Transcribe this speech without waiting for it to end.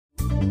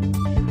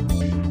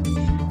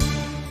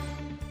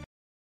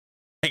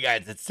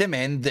Guys, it's Tim,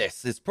 and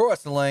this is Pro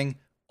Wrestling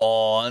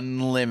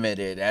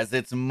Unlimited, as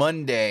it's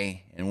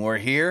Monday, and we're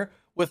here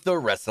with the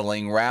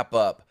Wrestling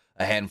Wrap-Up,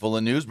 a handful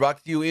of news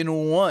brought to you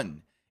in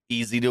one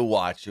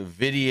easy-to-watch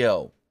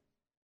video.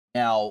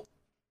 Now,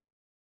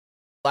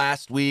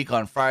 last week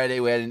on Friday,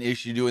 we had an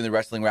issue doing the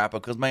Wrestling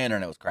Wrap-Up because my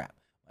internet was crap.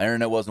 My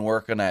internet wasn't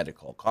working. I had to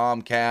call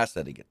Comcast. I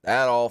had to get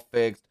that all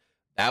fixed.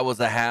 That was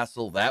a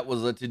hassle. That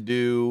was a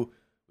to-do.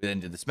 We then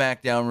did the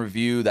SmackDown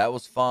review. That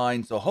was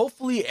fine. So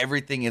hopefully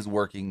everything is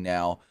working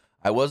now.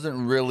 I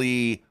wasn't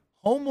really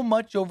home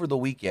much over the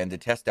weekend to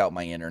test out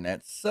my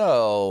internet,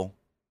 so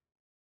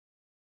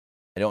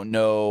I don't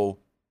know,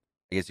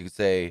 I guess you could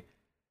say,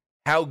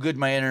 how good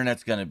my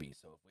internet's going to be.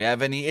 So if we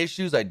have any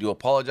issues, I do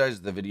apologize.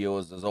 The video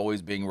is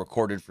always being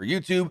recorded for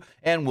YouTube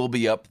and will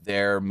be up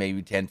there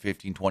maybe 10,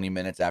 15, 20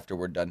 minutes after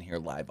we're done here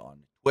live on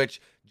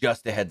Twitch.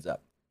 Just a heads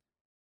up.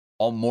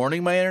 All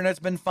morning, my internet's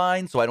been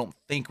fine, so I don't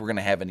think we're going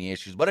to have any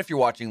issues. But if you're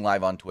watching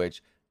live on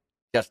Twitch,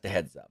 just a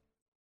heads up.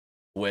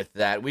 With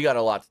that, we got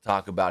a lot to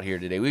talk about here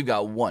today. We've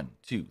got 1,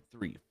 2,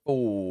 3,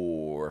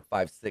 4,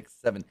 5, 6,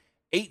 7,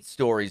 8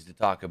 stories to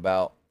talk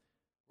about.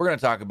 We're going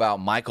to talk about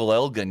Michael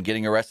Elgin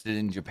getting arrested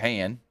in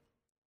Japan.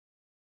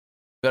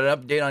 Got an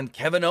update on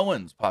Kevin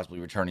Owens possibly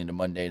returning to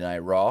Monday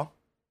Night Raw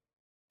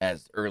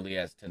as early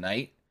as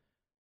tonight.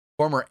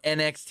 Former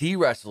NXT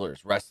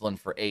wrestlers wrestling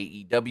for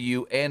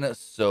AEW, and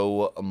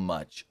so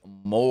much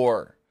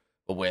more.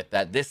 But with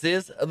that, this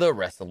is the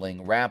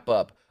Wrestling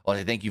Wrap-Up. I want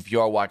to thank you if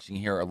you are watching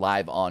here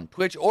live on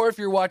Twitch, or if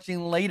you're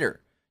watching later,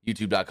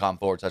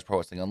 youtube.com/Pro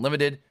Wrestling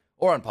Unlimited,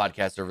 or on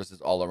podcast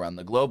services all around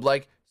the globe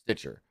like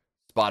Stitcher,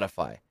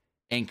 Spotify,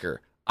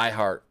 Anchor,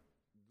 iHeart,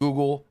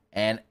 Google,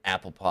 and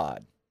Apple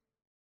Pod.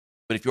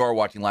 But if you are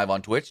watching live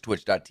on Twitch,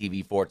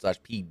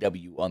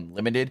 twitch.tv/PW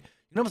Unlimited, you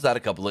can help us out a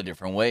couple of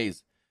different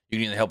ways. You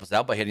can either help us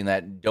out by hitting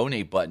that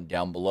donate button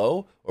down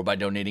below, or by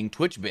donating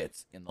Twitch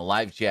bits in the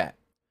live chat.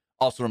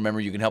 Also, remember,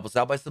 you can help us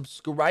out by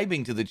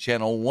subscribing to the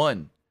channel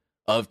one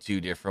of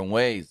two different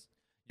ways.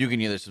 You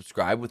can either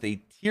subscribe with a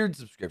tiered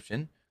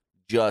subscription,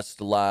 just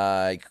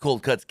like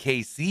Cold Cuts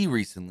KC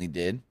recently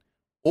did,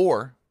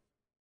 or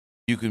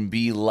you can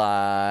be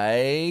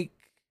like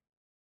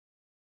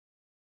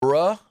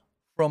Bruh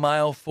from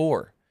aisle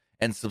 4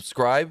 and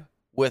subscribe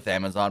with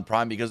Amazon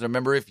Prime. Because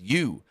remember, if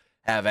you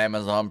have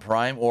Amazon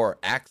Prime or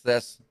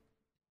access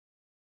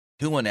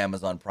to an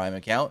Amazon Prime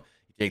account,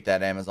 you take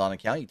that Amazon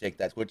account, you take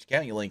that Twitch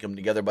account, you link them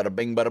together, bada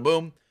bing, bada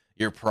boom,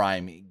 you're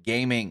Prime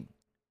Gaming.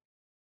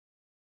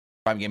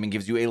 Prime Gaming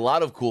gives you a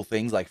lot of cool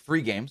things like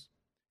free games,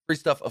 free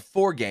stuff of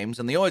 4 games,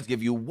 and they always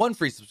give you one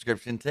free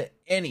subscription to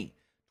any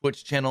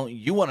Twitch channel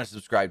you want to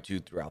subscribe to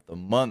throughout the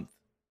month.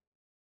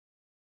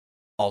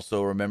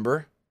 Also,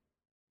 remember,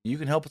 you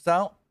can help us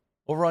out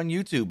over on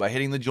YouTube by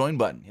hitting the join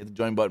button. Hit the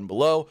join button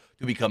below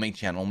to become a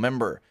channel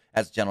member.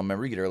 As a channel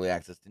member, you get early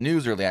access to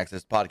news, early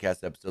access to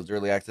podcast episodes,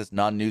 early access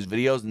non-news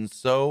videos, and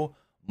so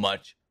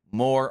much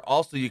more.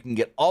 Also, you can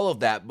get all of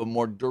that, but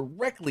more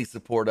directly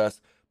support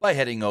us by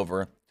heading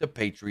over to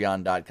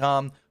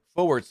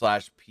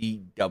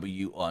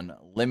patreon.com/PW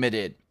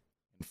Unlimited.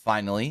 And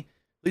finally,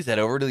 please head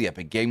over to the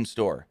Epic Game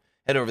Store.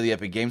 Head over to the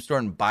Epic Game Store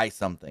and buy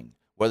something.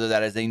 Whether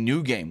that is a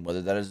new game,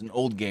 whether that is an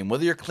old game,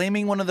 whether you're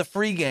claiming one of the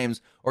free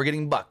games or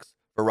getting bucks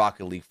for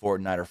Rocket League,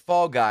 Fortnite, or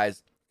Fall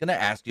Guys, I'm going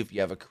to ask you if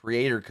you have a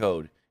creator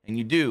code. And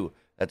you do.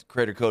 That's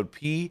creator code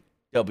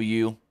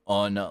PW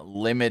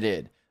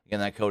Unlimited.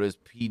 Again, that code is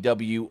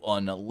PW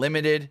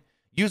Unlimited.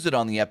 Use it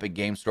on the Epic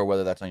Game Store,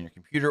 whether that's on your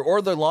computer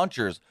or the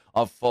launchers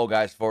of Fall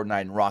Guys,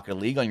 Fortnite, and Rocket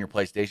League on your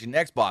PlayStation,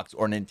 Xbox,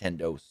 or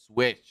Nintendo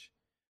Switch.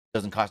 It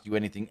doesn't cost you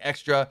anything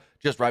extra.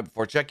 Just right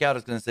before checkout,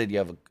 it's going to say, do you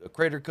have a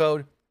creator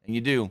code? And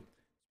you do.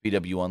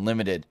 PW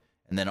Unlimited.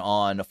 And then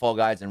on Fall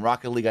Guys and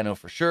Rocket League, I know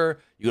for sure,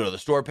 you go to the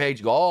store page,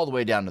 you go all the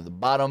way down to the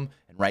bottom,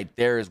 and right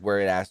there is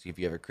where it asks you if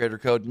you have a creator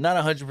code. Not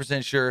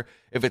 100% sure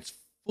if it's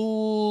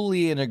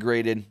fully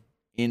integrated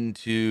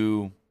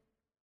into,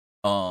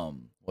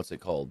 what's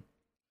it called?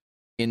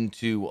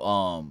 Into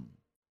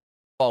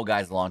Fall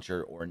Guys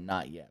launcher or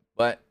not yet.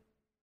 But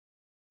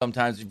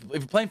sometimes, if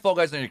you're playing Fall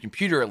Guys on your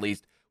computer at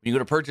least, when you go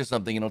to purchase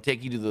something, it'll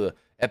take you to the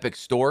Epic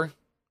Store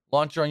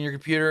launcher on your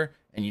computer,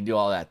 and you do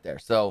all that there.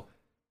 So,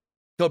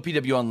 code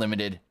PW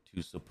Unlimited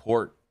to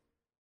support.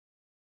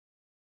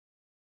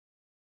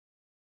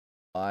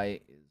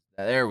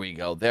 There we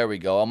go.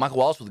 Michael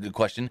Wallace with a good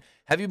question.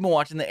 Have you been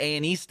watching the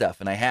A&E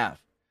stuff? And I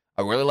have.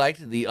 I really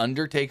liked the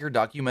Undertaker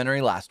documentary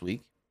last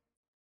week.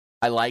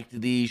 I liked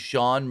the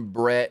Sean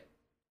Brett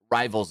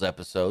Rivals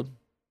episode.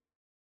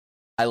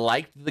 I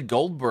liked the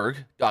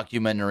Goldberg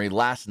documentary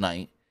last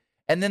night.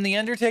 And then the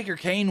Undertaker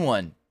Kane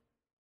one.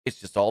 It's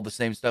just all the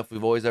same stuff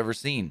we've always ever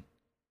seen.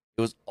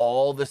 It was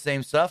all the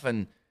same stuff,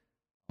 and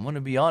I'm going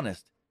to be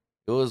honest.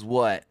 It was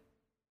what?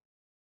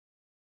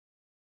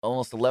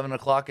 Almost 11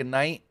 o'clock at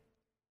night?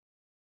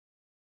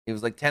 It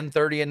was like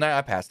 10:30 at night.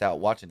 I passed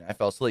out watching it. I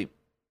fell asleep.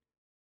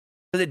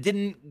 Because it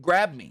didn't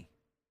grab me.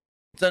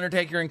 It's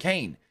Undertaker and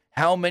Kane.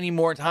 How many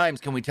more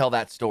times can we tell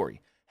that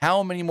story?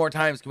 How many more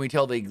times can we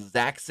tell the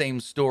exact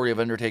same story of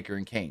Undertaker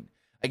and Kane?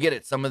 I get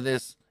it. Some of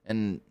this,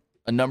 and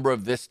a number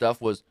of this stuff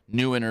was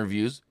new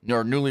interviews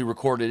or newly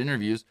recorded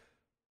interviews,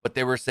 but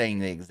they were saying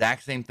the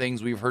exact same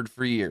things we've heard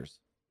for years.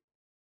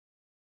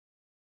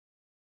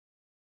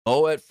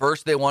 Oh, at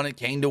first they wanted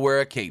Kane to wear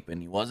a cape,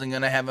 and he wasn't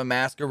going to have a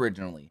mask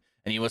originally,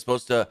 and he was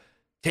supposed to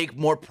take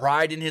more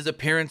pride in his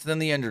appearance than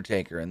The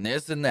Undertaker, and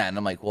this and that. And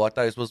I'm like, well, I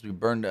thought he was supposed to be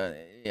burned.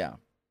 Yeah.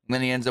 And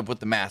then he ends up with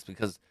the mask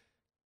because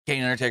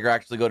Kane and Undertaker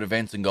actually go to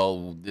Vince and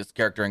go, this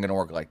character ain't going to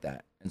work like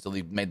that. And so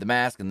they made the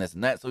mask and this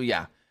and that. So,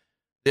 yeah.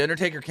 The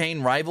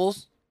Undertaker-Kane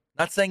Rivals,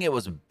 not saying it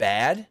was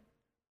bad,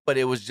 but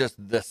it was just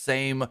the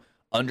same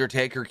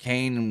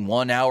Undertaker-Kane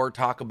 1 hour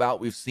talk about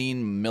we've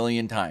seen a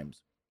million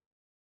times.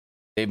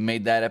 They've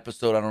made that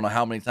episode I don't know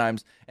how many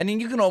times. And then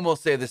you can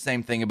almost say the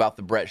same thing about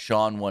the Bret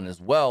Shawn one as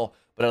well.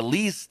 But at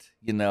least,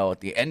 at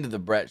the end of the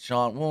Bret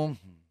Shawn, well,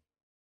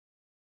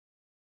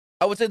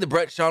 I would say the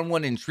Bret Shawn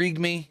one intrigued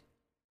me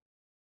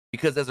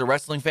because as a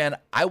wrestling fan,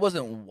 I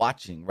wasn't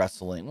watching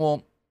wrestling.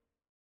 Well,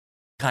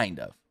 kind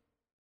of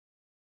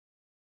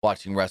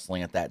watching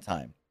wrestling at that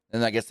time.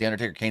 And I guess the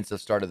Undertaker Kane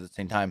stuff started at the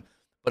same time.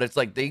 But it's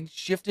like they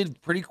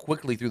shifted pretty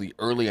quickly through the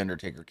early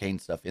Undertaker Kane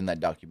stuff in that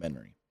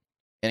documentary.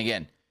 And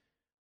again,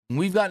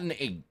 we've gotten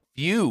a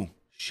few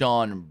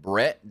Shawn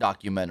Bret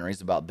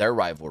documentaries about their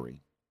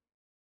rivalry.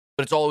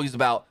 But it's always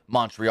about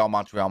Montreal.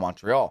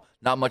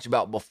 Not much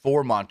about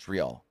before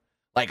Montreal.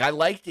 Like I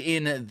liked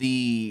in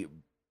the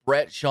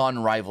Bret Shawn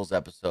Rivals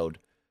episode,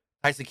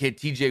 Tyson Kidd,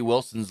 TJ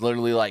Wilson's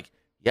literally like,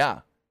 yeah,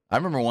 I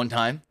remember one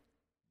time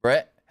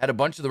Bret had a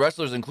bunch of the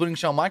wrestlers, including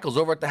Shawn Michaels,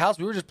 over at the house.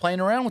 We were just playing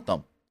around with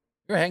them.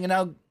 We were hanging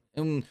out,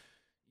 and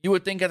you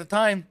would think at the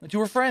time that you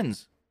were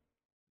friends.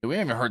 We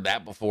haven't heard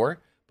that before.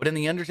 But in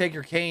the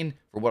Undertaker Kane,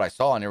 for what I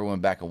saw, I never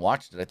went back and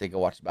watched it. I think I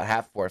watched about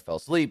half before I fell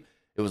asleep.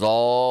 It was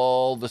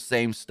all the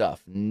same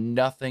stuff.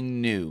 Nothing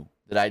new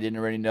that I didn't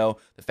already know.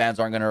 The fans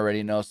aren't going to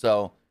already know.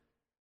 So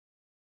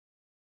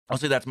I'll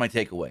say that's my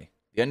takeaway.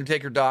 The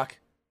Undertaker doc,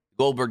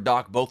 Goldberg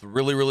doc, both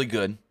really, really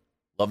good.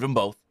 Loved them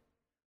both.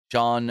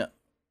 Shawn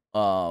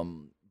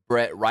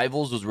Bret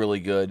Rivals was really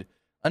good.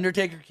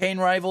 Undertaker Kane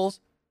Rivals,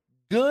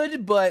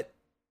 good, but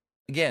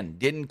again,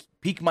 didn't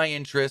pique my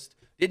interest.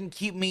 Didn't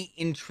keep me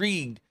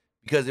intrigued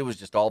because it was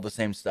just all the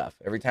same stuff.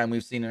 Every time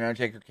we've seen an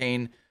Undertaker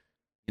Kane,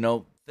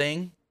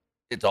 thing,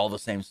 it's all the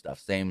same stuff.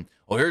 Same,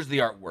 here's the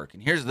artwork,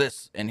 and here's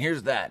this, and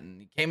here's that. And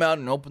he came out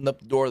and opened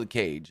up the door of the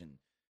cage. And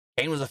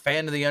Kane was a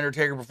fan of The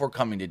Undertaker before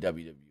coming to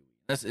WWE.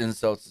 And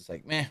so it's just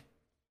like, meh.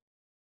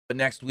 But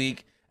next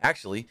week,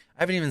 actually,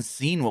 I haven't even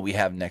seen what we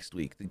have next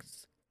week.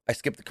 I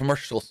skipped the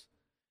commercials.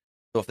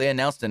 So if they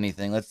announced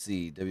anything, let's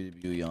see.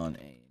 WWE on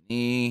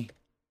A&E.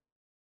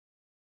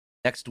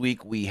 Next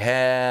week, we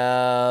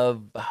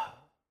have...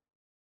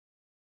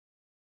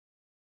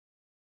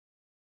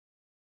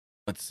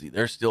 Let's see.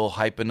 They're still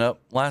hyping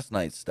up last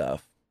night's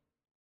stuff.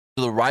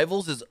 So the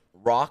Rivals is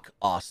Rock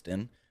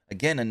Austin.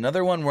 Again,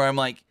 another one where I'm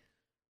like,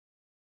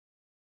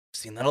 I've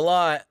seen that a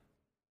lot.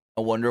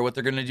 I wonder what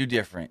they're going to do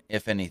different,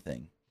 if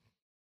anything.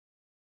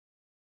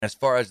 As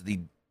far as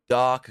the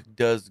doc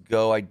does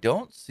go, I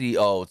don't see...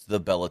 it's the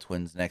Bella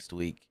Twins next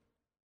week.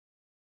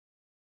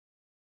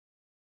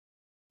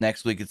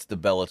 Next week, it's the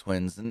Bella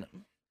Twins. And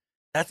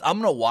I'm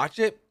going to watch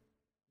it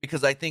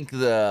because I think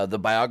the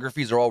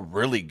biographies are all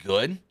really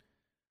good.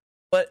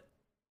 But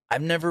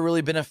I've never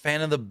really been a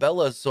fan of the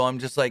Bellas, so I'm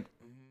just like,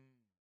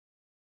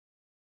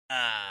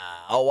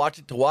 I'll watch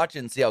it to watch it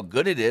and see how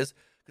good it is.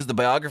 Because the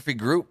biography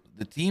group,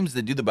 the teams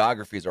that do the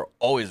biographies are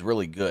always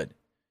really good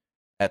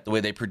at the way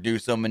they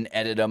produce them and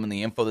edit them and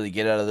the info that they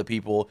get out of the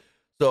people.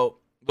 So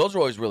those are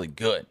always really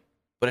good.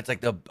 But it's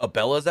like a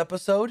Bellas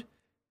episode.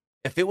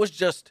 If it was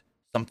just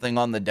something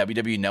on the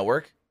WWE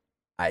Network,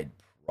 I'd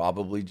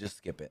probably just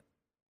skip it.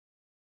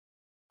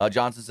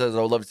 Johnson says,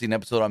 I would love to see an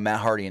episode on Matt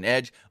Hardy and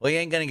Edge. Well, you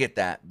ain't going to get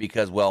that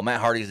because, Matt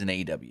Hardy's in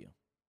AEW.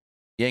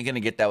 You ain't going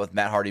to get that with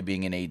Matt Hardy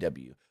being in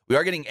AEW. We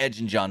are getting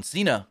Edge and John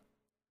Cena,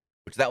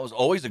 which that was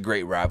always a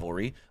great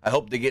rivalry. I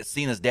hope they get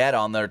Cena's dad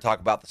on there to talk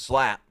about the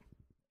slap.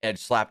 Edge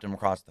slapped him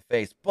across the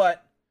face.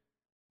 But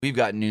we've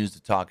got news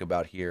to talk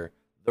about here,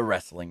 the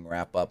wrestling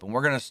wrap-up. And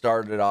we're going to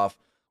start it off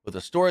with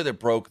a story that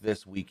broke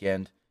this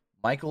weekend.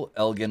 Michael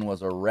Elgin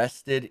was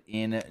arrested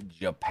in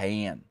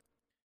Japan.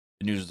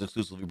 The news is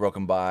exclusively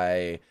broken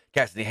by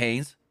Cassidy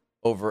Hayes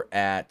over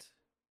at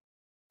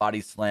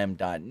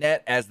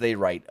bodyslam.net as they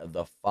write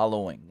the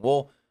following.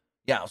 Well,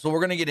 yeah, so we're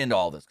going to get into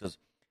all this because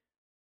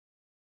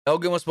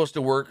Elgin was supposed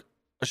to work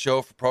a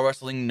show for Pro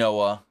Wrestling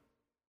Noah.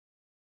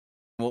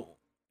 Well,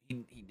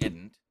 he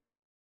didn't.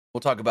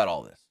 We'll talk about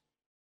all this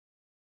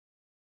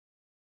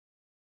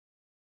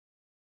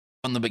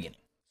from the beginning.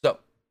 So, I'm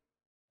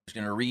just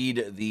going to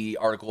read the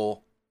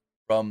article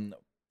from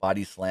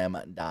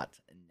bodyslam.net.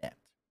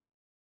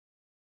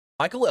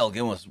 Michael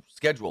Elgin was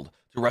scheduled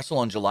to wrestle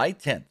on July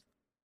 10th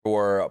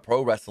for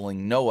Pro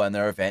Wrestling Noah in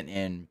their event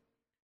in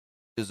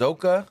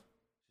Shizuoka.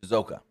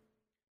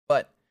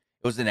 But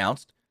it was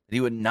announced that he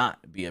would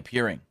not be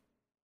appearing,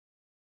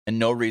 and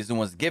no reason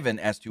was given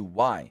as to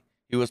why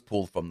he was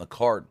pulled from the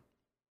card.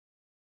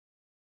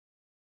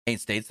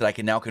 Hayes states that I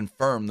can now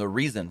confirm the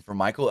reason for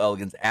Michael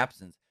Elgin's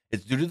absence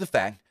is due to the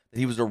fact that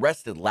he was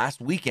arrested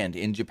last weekend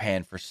in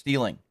Japan for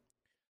stealing.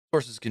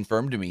 Sources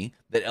confirmed to me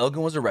that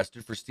Elgin was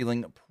arrested for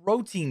stealing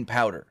protein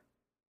powder,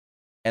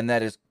 and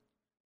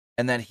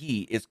that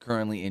he is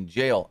currently in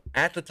jail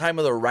at the time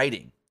of the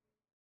writing.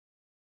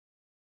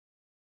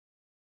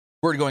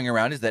 Word going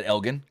around is that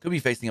Elgin could be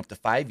facing up to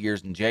 5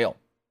 years in jail,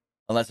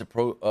 unless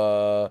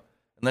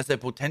a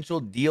potential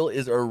deal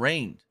is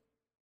arranged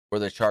where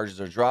the charges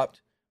are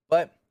dropped,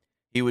 but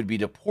he would be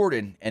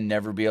deported and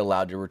never be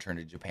allowed to return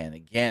to Japan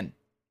again.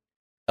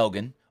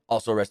 Elgin,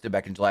 also arrested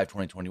back in July of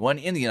 2021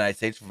 in the United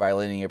States for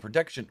violating a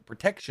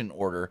protection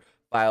order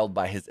filed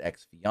by his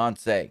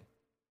ex-fiancée.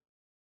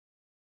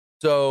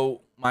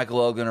 So,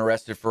 Michael Elgin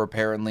arrested for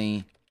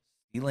apparently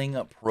stealing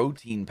a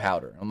protein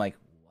powder. I'm like,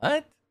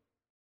 what?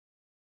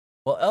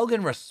 Well,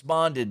 Elgin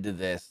responded to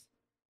this,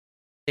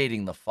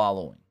 stating the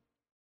following.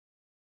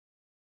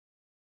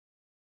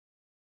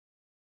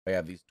 I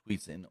have these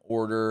tweets in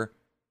order.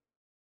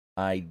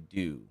 I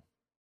do.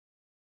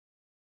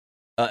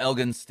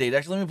 Elgin stated,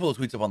 actually, let me pull the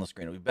tweets up on the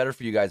screen. It'll be better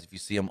for you guys if you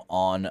see them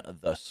on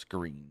the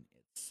screen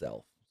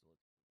itself.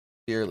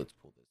 Here, let's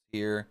pull this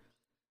here.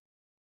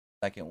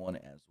 Second one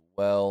as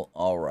well.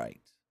 All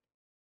right.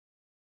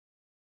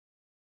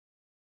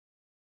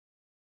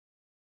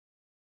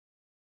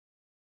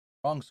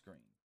 Wrong screen.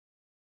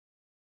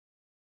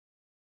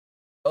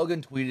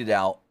 Elgin tweeted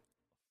out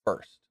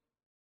first.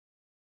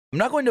 I'm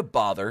not going to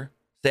bother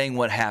saying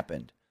what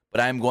happened, but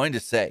I am going to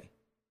say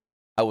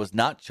I was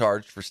not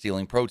charged for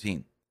stealing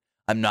protein.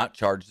 I'm not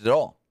charged at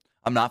all.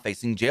 I'm not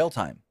facing jail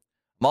time.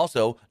 I'm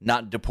also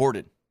not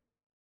deported.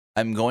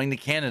 I'm going to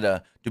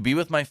Canada to be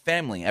with my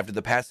family after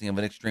the passing of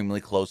an extremely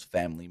close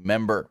family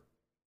member.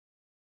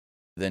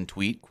 Then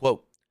tweet,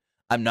 quote,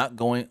 I'm not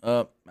going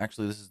up.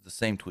 Actually, this is the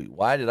same tweet.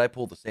 Why did I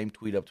pull the same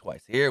tweet up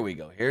twice? Here we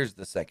go. Here's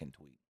the second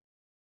tweet.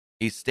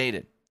 He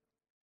stated,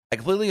 I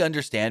completely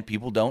understand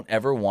people don't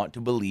ever want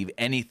to believe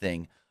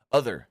anything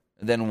other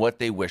than what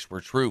they wish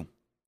were true.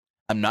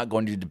 I'm not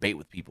going to debate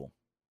with people,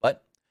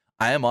 but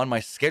I am on my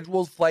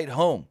scheduled flight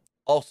home.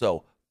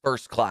 Also,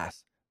 first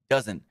class.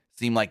 Doesn't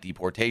seem like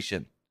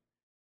deportation.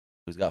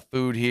 He's got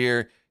food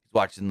here. He's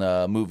watching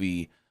the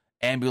movie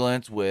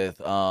Ambulance with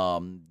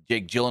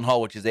Jake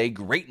Gyllenhaal, which is a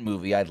great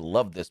movie. I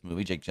love this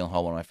movie. Jake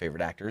Gyllenhaal, one of my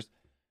favorite actors.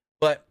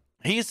 But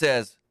he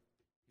says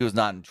he was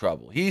not in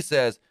trouble. He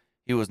says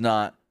he was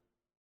not,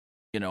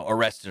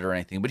 arrested or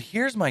anything. But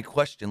here's my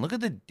question. Look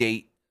at the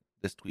date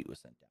this tweet was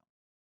sent out.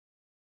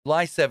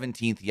 July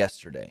 17th,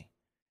 yesterday.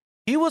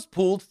 He was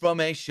pulled from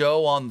a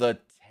show on the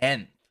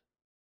 10th.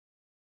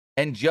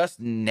 And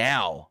just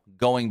now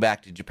going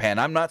back to Japan.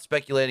 I'm not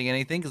speculating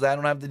anything because I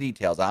don't have the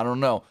details. I don't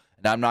know.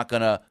 And I'm not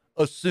going to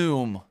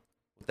assume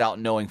without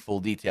knowing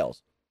full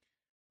details.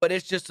 But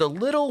it's just a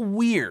little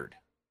weird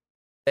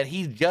that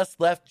he just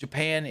left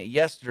Japan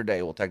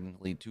yesterday. Well,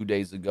 technically 2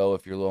 days ago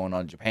if you're going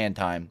on Japan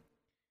time.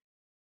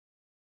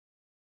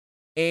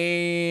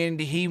 And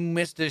he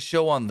missed his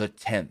show on the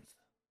 10th.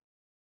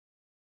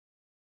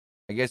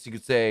 I guess you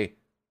could say,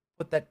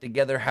 put that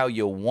together how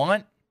you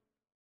want.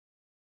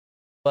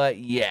 But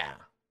yeah.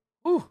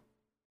 Whew.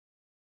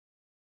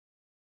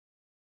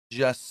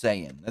 Just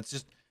saying. That's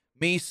just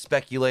me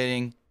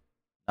speculating.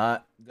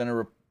 Not going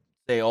to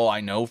say, oh, I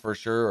know for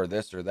sure, or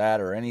this or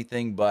that, or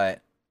anything.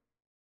 But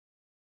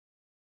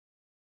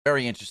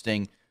very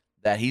interesting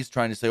that he's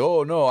trying to say,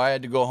 oh, no, I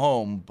had to go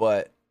home.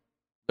 But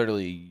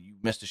literally, you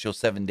missed a show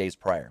 7 days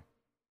prior.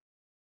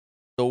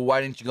 So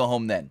why didn't you go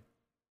home then?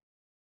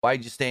 Why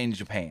did you stay in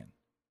Japan?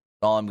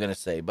 That's all I'm going to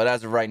say. But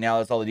as of right now,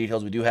 that's all the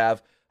details we do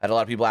have. I had a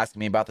lot of people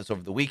asking me about this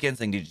over the weekend,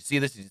 saying, did you see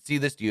this? Did you see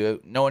this? Do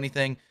you know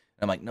anything?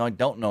 And I'm like, no, I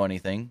don't know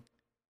anything.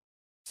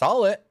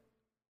 Saw it.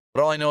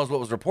 But all I know is what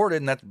was reported,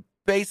 and that's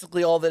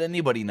basically all that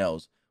anybody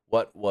knows,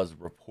 what was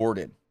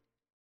reported.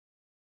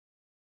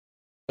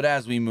 But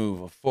as we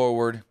move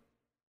forward,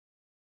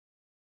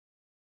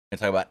 I'm going to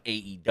talk about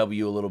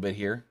AEW a little bit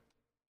here.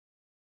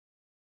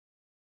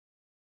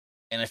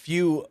 And a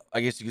few, I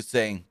guess you could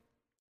say,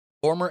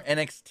 former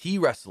NXT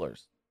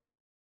wrestlers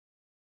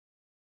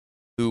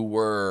who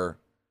were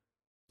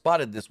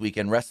spotted this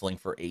weekend wrestling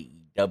for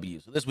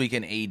AEW. So this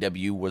weekend,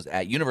 AEW was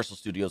at Universal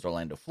Studios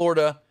Orlando,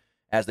 Florida,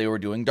 as they were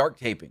doing dark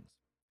tapings.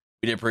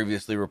 We did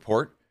previously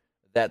report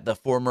that the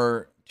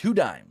former Two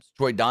Dimes,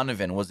 Troy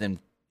Donovan, was in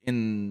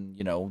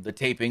the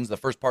tapings, the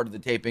first part of the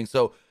taping.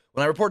 So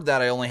when I reported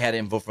that, I only had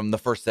info from the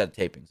first set of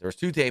tapings. There was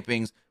two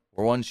tapings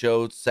for one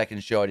show.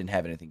 Second show, I didn't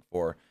have anything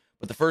for.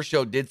 But the first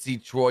show did see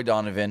Troy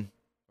Donovan,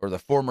 or the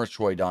former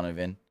Troy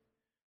Donovan,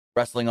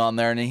 wrestling on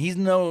there. And he's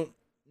no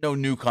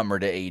newcomer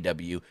to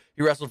AEW.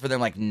 He wrestled for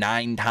them like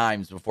 9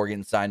 times before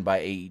getting signed by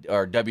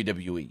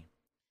WWE.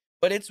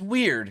 But it's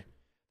weird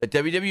that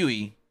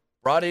WWE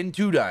brought in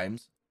Two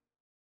Dimes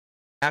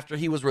after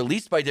he was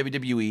released by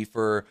WWE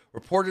for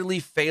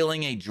reportedly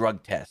failing a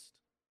drug test.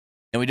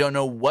 And we don't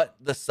know what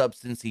the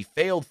substance he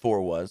failed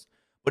for was,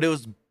 but it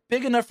was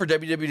big enough for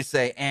WWE to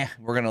say,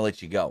 we're going to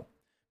let you go.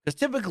 Because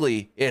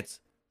typically it's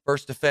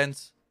first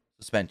offense,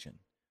 suspension.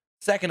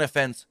 Second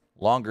offense,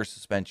 longer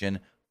suspension.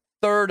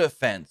 Third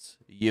offense,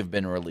 you've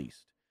been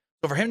released.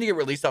 So for him to get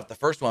released off the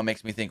first one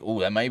makes me think, ooh,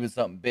 that might have been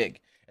something big.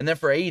 And then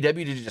for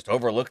AEW to just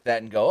overlook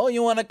that and go, oh,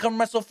 you want to come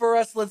wrestle for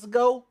us? Let's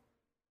go.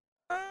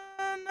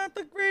 Not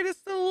the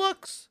greatest of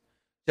looks.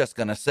 Just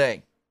going to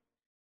say.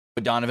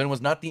 But Donovan was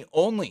not the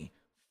only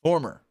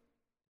former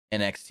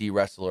NXT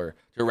wrestler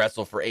to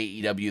wrestle for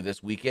AEW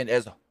this weekend,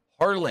 as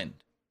Harland,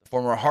 the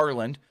former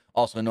Harland,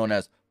 also known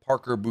as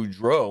Parker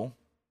Boudreaux,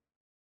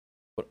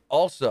 would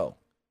also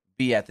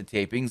be at the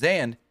tapings,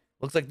 and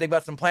looks like they've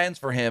got some plans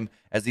for him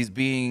as he's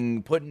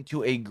being put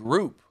into a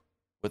group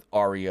with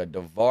Arya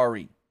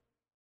Davari.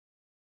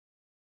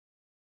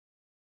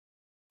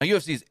 Now,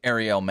 UFC's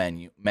Ari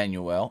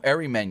Emanuel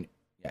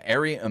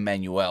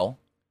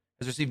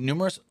has received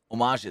numerous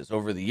homages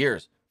over the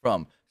years,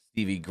 from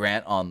Stevie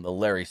Grant on the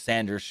Larry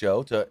Sanders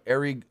Show to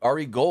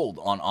Ari Gold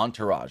on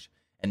Entourage.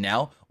 And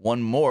now,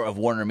 one more of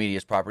Warner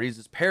Media's properties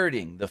is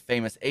parodying the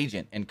famous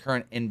agent and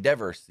current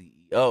Endeavor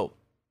CEO.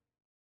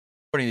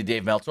 According to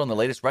Dave Meltzer on the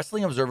latest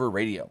Wrestling Observer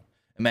Radio,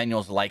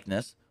 Emmanuel's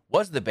likeness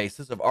was the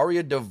basis of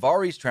Arya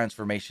Davari's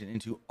transformation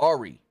into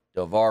Ari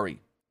Davari.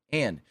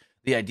 And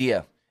the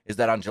idea is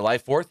that on July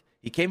 4th,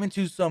 he came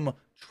into some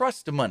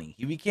trust money.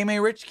 He became a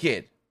rich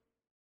kid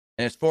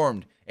and has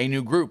formed a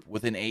new group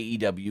within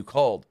AEW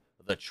called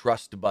the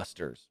Trust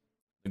Busters.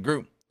 The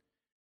group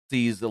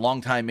sees the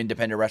longtime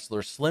independent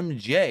wrestler Slim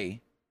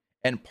J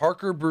and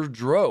Parker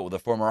Boudreaux, the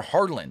former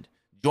Harland,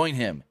 join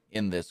him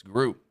in this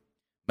group.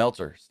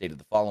 Meltzer stated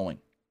the following: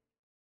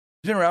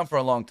 he's been around for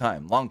a long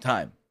time,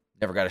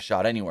 never got a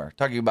shot anywhere.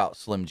 Talking about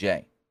Slim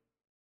J.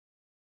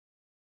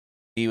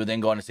 He would then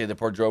go on to say that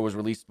Boudreaux was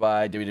released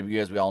by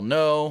WWE, as we all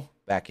know,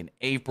 back in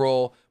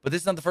April. But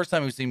this is not the first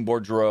time we've seen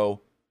Boudreaux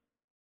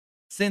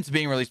since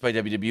being released by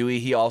WWE.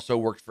 He also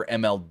worked for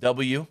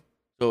MLW,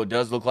 so it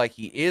does look like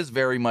he is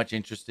very much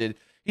interested.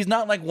 He's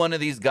not like one of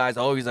these guys,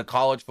 oh, he's a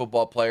college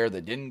football player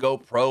that didn't go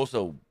pro,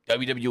 so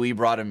WWE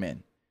brought him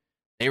in.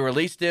 They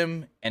released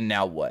him, and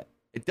now what?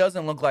 It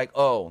doesn't look like,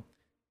 oh,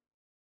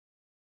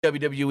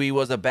 WWE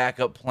was a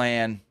backup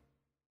plan,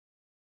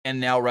 and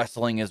now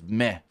wrestling is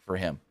meh for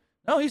him.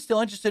 No, he's still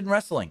interested in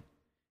wrestling.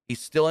 And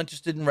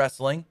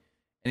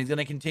he's going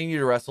to continue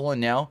to wrestle, and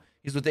now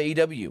he's with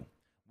AEW.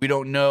 We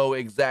don't know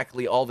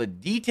exactly all the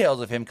details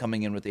of him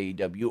coming in with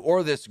AEW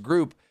or this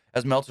group,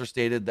 as Meltzer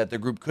stated that the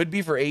group could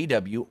be for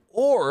AEW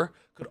or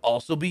could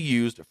also be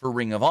used for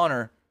Ring of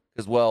Honor,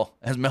 because, well,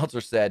 as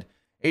Meltzer said,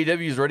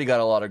 AEW's already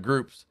got a lot of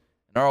groups.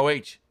 In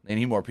ROH, they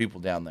need more people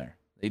down there.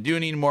 They do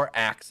need more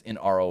acts in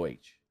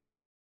ROH.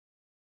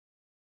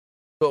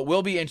 So it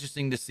will be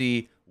interesting to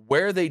see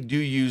where they do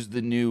use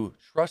the new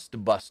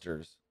Trust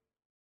Busters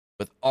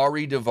with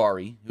Ari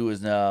Davari, who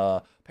is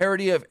a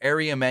parody of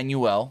Ari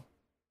Emanuel,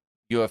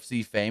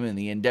 UFC fame and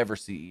the Endeavor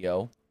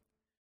CEO,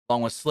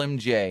 along with Slim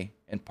J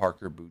and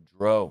Parker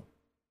Boudreaux.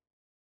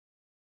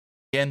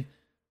 Again,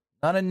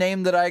 not a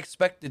name that I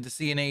expected to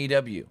see in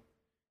AEW.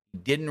 He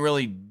didn't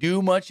really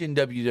do much in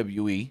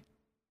WWE.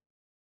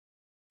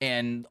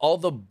 And all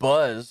the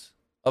buzz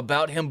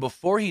about him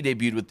before he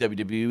debuted with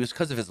WWE was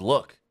because of his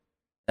look.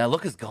 That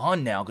look is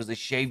gone now because they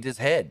shaved his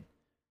head.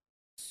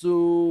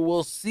 So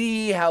we'll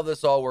see how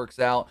this all works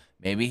out.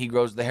 Maybe he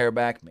grows the hair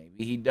back.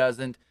 Maybe he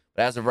doesn't.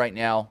 But as of right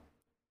now,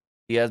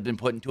 he has been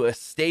put into a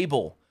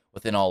stable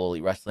within All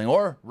Elite Wrestling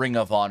or Ring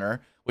of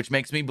Honor, which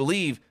makes me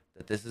believe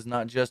that this is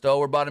not just, oh,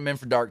 we're brought him in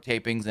for dark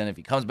tapings, and if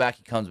he comes back,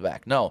 he comes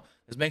back. No,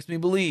 this makes me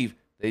believe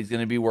that he's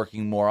going to be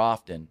working more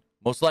often,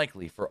 most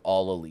likely for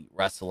All Elite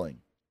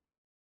Wrestling.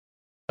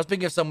 I was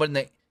thinking of someone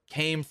that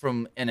came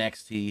from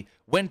NXT,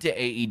 went to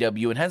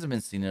AEW, and hasn't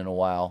been seen in a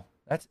while.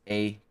 That's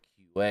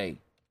AQA.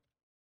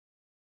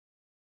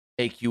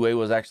 AQA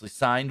was actually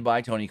signed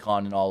by Tony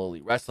Khan in All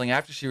Elite Wrestling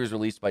after she was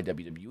released by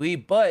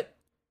WWE, but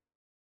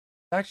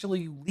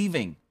actually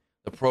leaving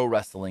the pro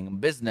wrestling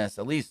business,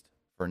 at least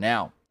for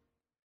now.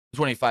 The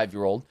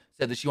 25-year-old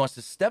said that she wants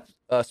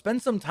to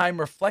spend some time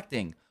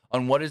reflecting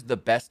on what is the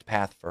best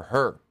path for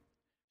her.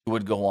 She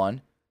would go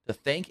on to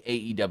thank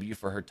AEW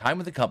for her time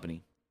with the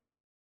company,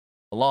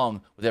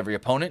 along with every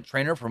opponent,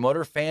 trainer,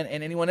 promoter, fan,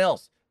 and anyone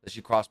else that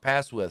she crossed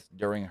paths with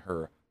during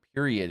her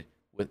period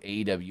with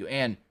AEW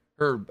and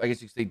her, I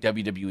guess you could say,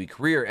 WWE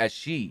career, as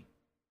she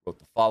wrote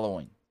the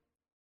following.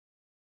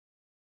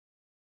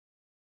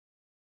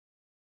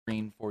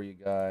 Screen for you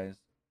guys.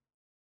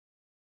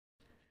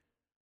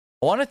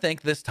 I want to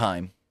take this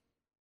time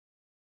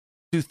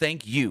to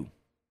thank you,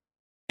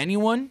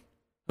 anyone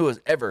who has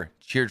ever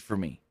cheered for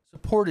me,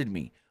 supported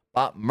me,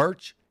 bought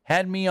merch,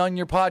 had me on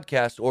your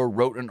podcast, or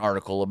wrote an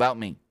article about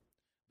me.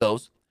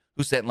 Those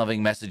who sent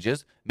loving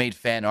messages, made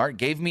fan art,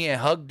 gave me a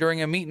hug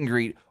during a meet and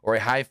greet, or a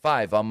high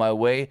five on my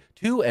way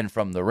to and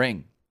from the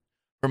ring.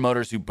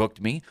 Promoters who booked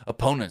me,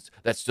 opponents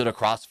that stood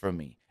across from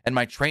me, and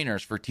my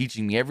trainers for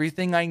teaching me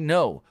everything I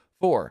know,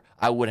 for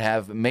I would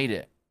have made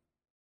it.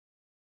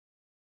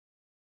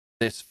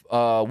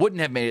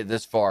 Wouldn't have made it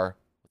this far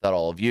without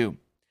all of you.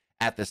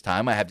 At this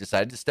time, I have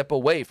decided to step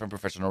away from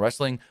professional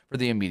wrestling for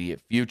the immediate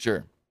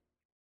future.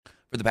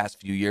 For the past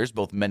few years,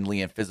 both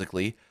mentally and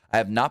physically, I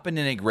have not been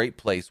in a great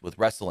place with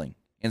wrestling.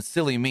 And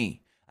silly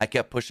me, I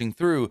kept pushing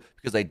through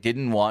because I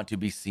didn't want to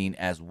be seen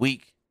as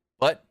weak,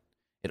 but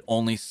it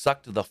only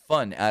sucked the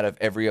fun out of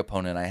every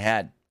opponent I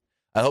had.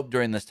 I hope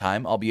during this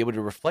time I'll be able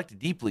to reflect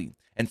deeply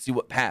and see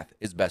what path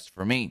is best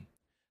for me.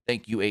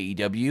 Thank you,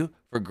 AEW,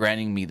 for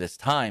granting me this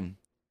time.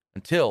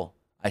 Until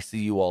I see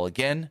you all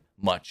again,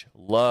 much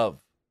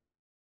love.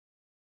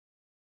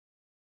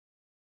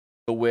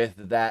 So with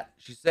that,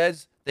 she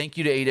says, thank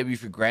you to AEW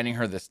for granting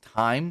her this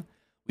time.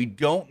 We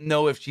don't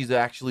know if she's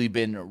actually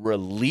been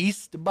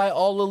released by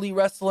All Elite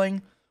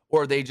Wrestling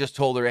or they just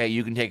told her, hey,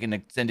 you can take an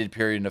extended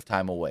period of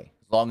time away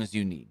as long as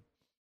you need.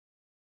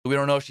 So we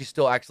don't know if she's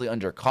still actually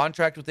under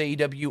contract with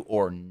AEW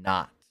or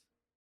not.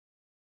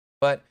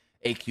 But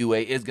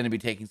AQA is going to be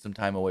taking some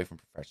time away from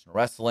professional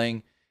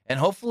wrestling. And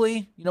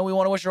hopefully, we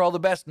want to wish her all the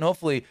best. And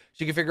hopefully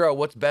she can figure out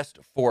what's best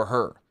for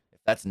her. If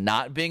that's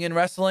not being in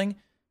wrestling,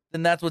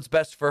 then that's what's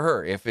best for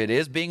her. If it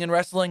is being in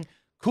wrestling,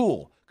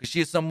 cool. Because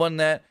she is someone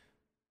that,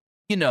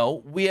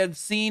 we have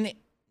seen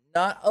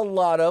not a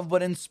lot of,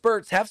 but in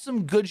spurts, have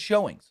some good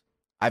showings.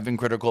 I've been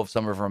critical of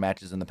some of her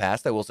matches in the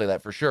past. I will say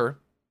that for sure.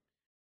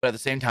 But at the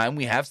same time,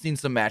 we have seen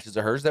some matches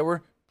of hers that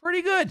were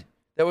pretty good.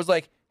 That was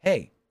like,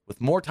 hey,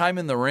 with more time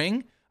in the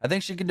ring, I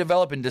think she can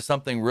develop into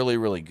something really,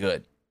 really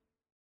good.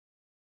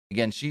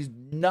 Again, she's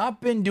not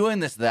been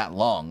doing this that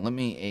long. Let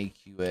me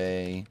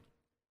AQA.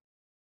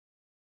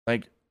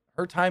 Like,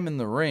 her time in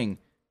the ring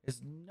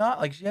is not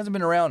like she hasn't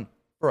been around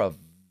for a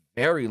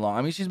very long.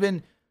 I mean, she's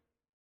been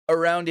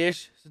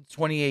around-ish since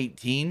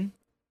 2018.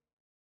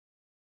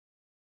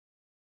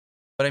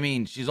 But I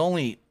mean, she's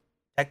only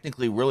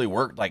technically really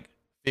worked like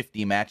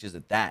 50 matches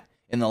at that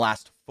in the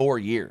last 4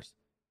 years.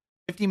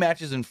 50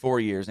 matches in 4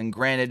 years. And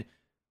granted,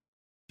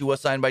 she was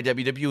signed by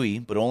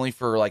WWE, but only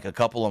for like a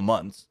couple of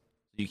months.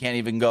 You can't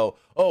even go,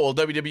 oh, well,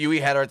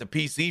 WWE had her at the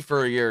PC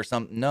for a year or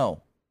something.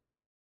 No.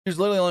 She was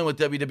literally only with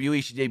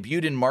WWE. She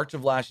debuted in March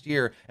of last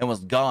year and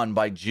was gone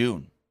by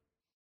June.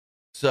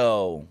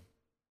 So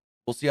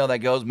we'll see how that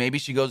goes. Maybe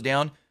she goes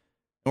down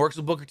and works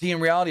with Booker T in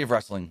Reality of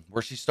Wrestling,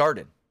 where she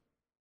started.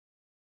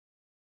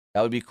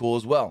 That would be cool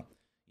as well.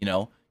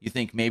 You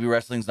think maybe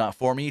wrestling's not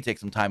for me, you take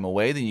some time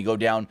away, then you go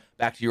down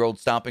back to your old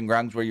stomping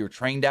grounds where you were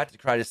trained at to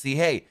try to see,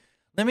 hey,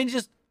 let me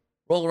just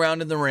roll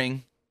around in the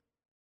ring.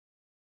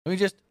 Let me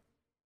just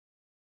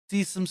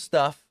see some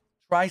stuff,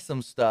 try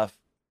some stuff,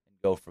 and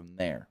go from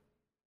there.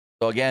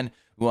 So again,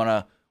 we want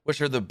to wish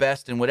her the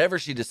best in whatever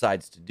she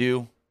decides to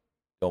do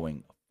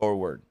going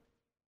forward.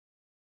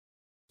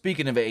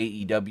 Speaking of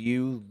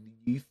AEW,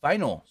 the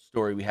final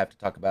story we have to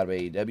talk about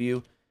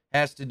AEW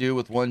has to do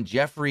with one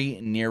Jeffrey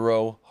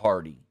Nero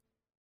Hardy.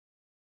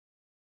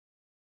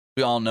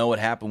 We all know what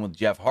happened with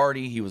Jeff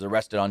Hardy. He was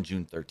arrested on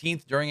June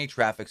 13th during a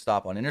traffic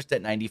stop on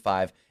Interstate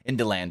 95 in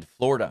DeLand,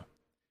 Florida.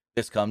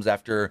 This comes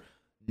after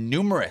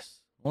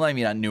numerous, well, I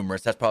mean, not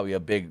numerous, that's probably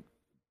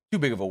too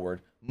big of a word,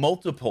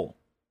 multiple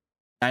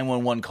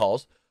 911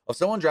 calls of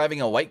someone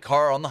driving a white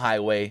car on the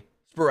highway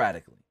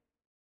sporadically.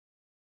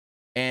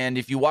 And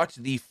if you watch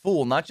the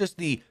full, not just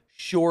the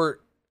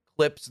short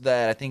clips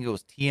that I think it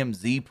was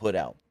TMZ put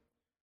out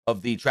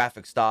of the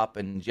traffic stop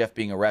and Jeff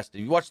being arrested,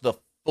 if you watch the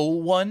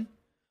full one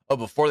of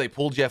before they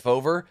pulled Jeff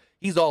over,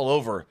 he's all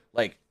over.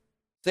 Like,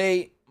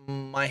 say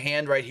my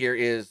hand right here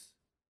is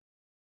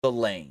the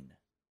lane,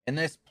 and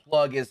this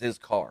plug is his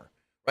car,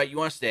 right? You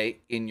want to stay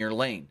in your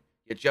lane.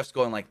 Yet Jeff's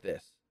going like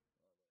this.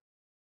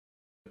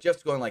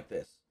 Jeff's going like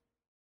this.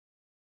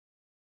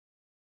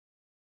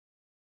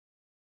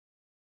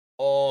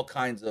 All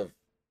kinds of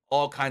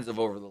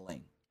over the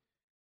lane.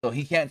 So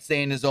he can't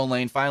stay in his own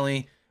lane.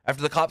 Finally,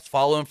 after the cops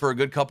follow him for a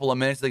good couple of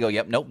minutes, they go,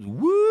 yep, nope.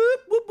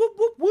 Whoop, whoop, whoop,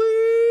 whoop,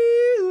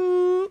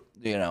 whoop.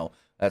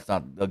 That's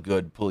not a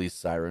good police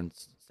siren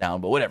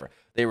sound, but whatever.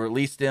 They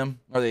released him,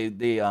 or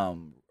they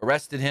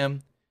arrested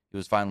him. He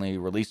was finally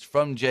released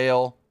from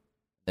jail,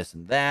 this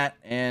and that.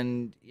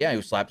 And yeah, he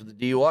was slapped with a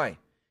DUI.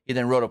 He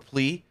then wrote a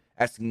plea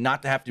asking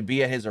not to have to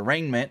be at his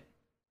arraignment.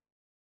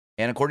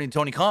 And according to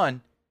Tony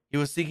Khan, he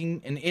was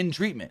seeking an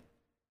in-treatment.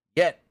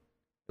 Yet,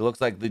 it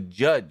looks like the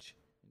judge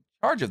in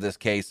charge of this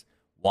case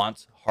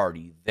wants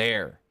Hardy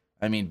there.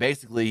 I mean,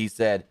 basically, he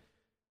said,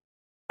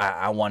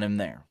 I want him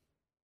there.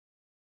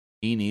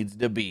 He needs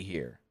to be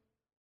here.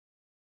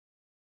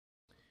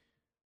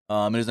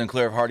 It is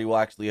unclear if Hardy will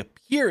actually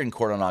appear in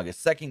court on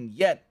August 2nd,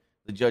 yet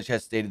the judge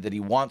has stated that he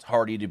wants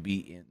Hardy to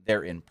be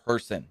there in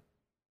person.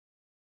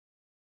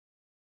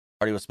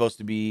 Hardy was supposed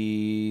to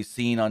be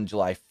seen on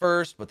July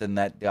 1st, but then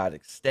that got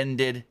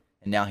extended,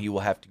 and now he will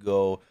have to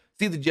go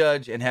see the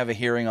judge and have a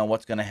hearing on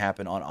what's going to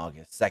happen on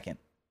August 2nd.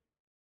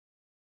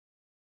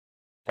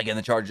 Again,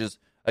 the charges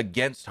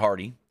against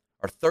Hardy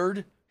are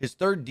his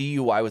third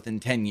DUI within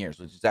 10 years,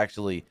 which is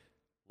actually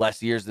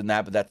less years than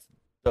that, but that's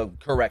the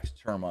correct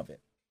term of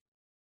it.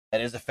 That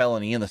is a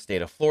felony in the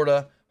state of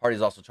Florida. Hardy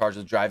is also charged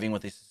with driving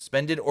with a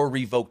suspended or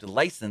revoked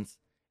license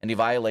and a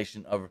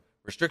violation of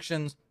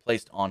restrictions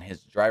placed on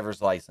his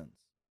driver's license.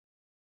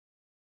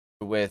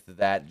 With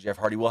that, Jeff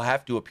Hardy will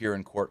have to appear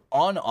in court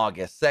on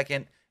August 2nd.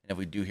 And if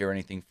we do hear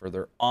anything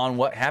further on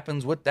what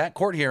happens with that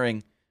court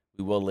hearing,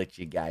 we will let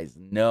you guys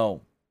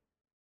know.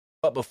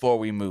 But before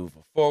we move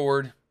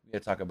forward, we got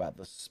to talk about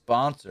the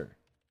sponsor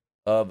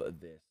of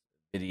this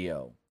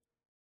video.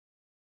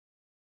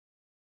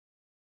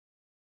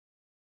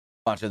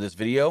 Sponsor of this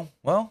video,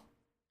 well,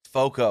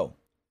 Foco.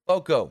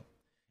 Foco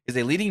is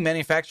a leading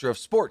manufacturer of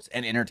sports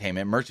and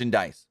entertainment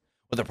merchandise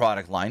with a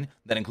product line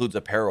that includes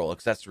apparel,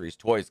 accessories,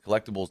 toys,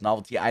 collectibles,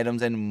 novelty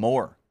items, and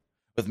more.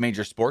 With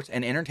major sports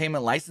and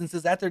entertainment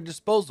licenses at their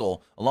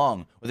disposal,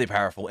 along with a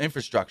powerful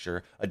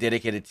infrastructure, a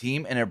dedicated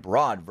team, and a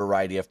broad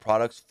variety of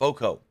products,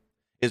 Foco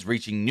is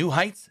reaching new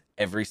heights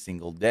every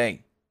single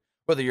day.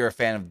 Whether you're a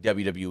fan of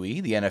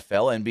WWE, the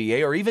NFL,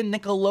 NBA, or even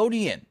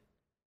Nickelodeon,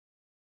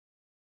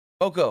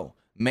 Foco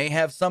may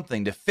have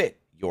something to fit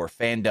your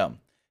fandom.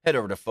 Head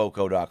over to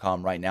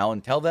Foco.com right now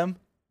and tell them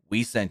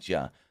we sent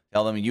you.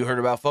 Tell them you heard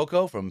about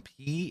Foco from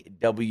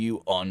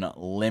PW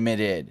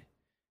Unlimited.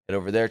 Head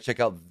over there,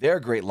 check out their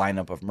great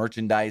lineup of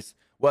merchandise,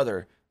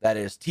 whether that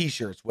is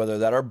t-shirts, whether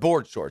that are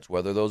board shorts,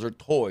 whether those are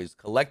toys,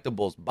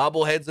 collectibles,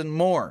 bobbleheads, and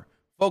more.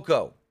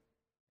 Foco,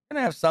 you're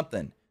going to have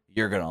something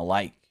you're going to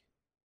like.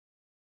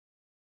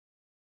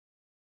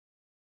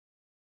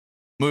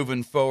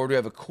 Moving forward, we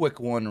have a quick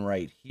one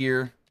right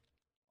here.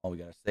 All we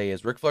got to say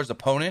is Ric Flair's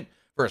opponent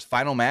for his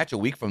final match a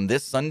week from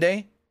this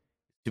Sunday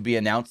to be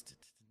announced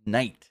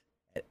tonight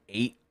at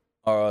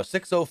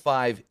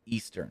 6:05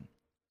 Eastern.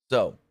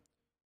 So, a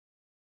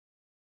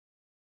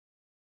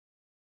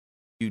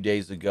few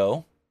days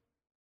ago,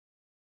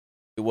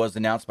 it was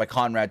announced by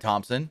Conrad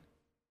Thompson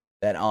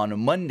that on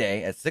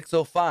Monday at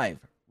 6:05,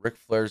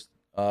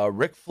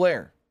 Ric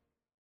Flair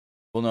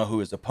will know who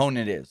his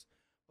opponent is.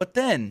 But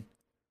then,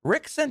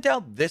 Rick sent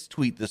out this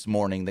tweet this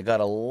morning that got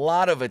a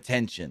lot of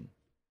attention.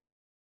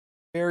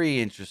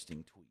 Very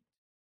interesting tweet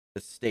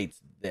that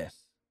states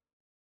this.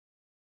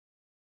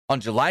 On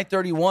July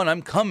 31,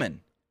 I'm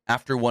coming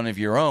after one of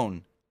your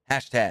own.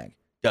 Hashtag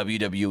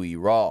WWE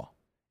Raw.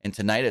 And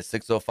tonight at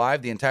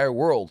 6:05, the entire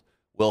world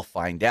will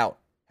find out.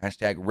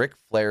 Hashtag Ric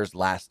Flair's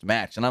last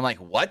match. And I'm like,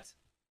 what?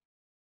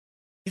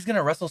 He's going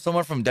to wrestle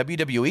someone from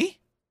WWE?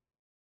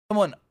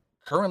 Someone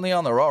currently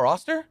on the Raw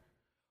roster?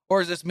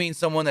 Or does this mean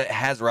someone that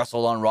has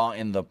wrestled on Raw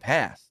in the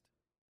past?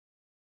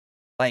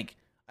 Like,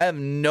 I have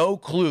no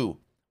clue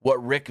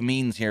what Rick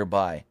means here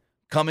by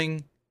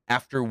coming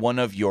after one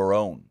of your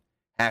own.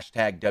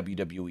 Hashtag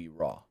WWE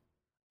Raw.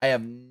 I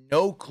have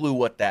no clue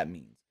what that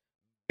means.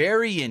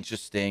 Very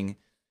interesting.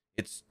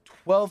 It's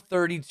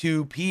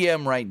 12:32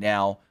 p.m. right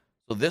now.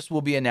 So this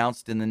will be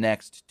announced in the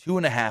next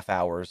 2.5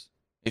 hours.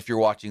 If you're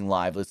watching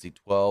live, let's see,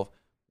 12,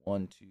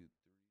 1, 2, 3.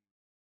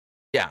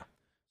 Yeah. So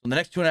in the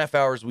next 2.5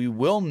 hours, we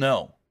will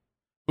know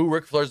who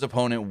Ric Flair's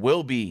opponent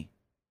will be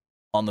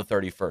on the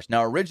 31st.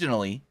 Now,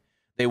 originally,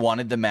 they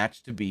wanted the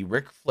match to be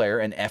Ric Flair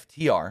and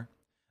FTR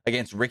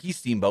against Ricky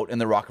Steamboat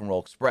and the Rock and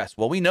Roll Express.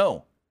 Well, we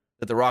know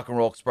that the Rock and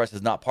Roll Express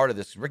is not part of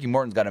this. Ricky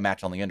Morton's got a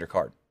match on the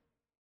undercard.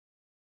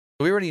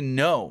 So we already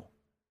know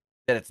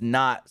that it's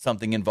not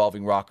something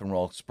involving Rock and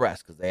Roll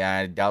Express because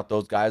I doubt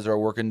those guys are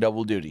working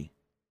double duty.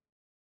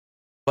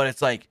 But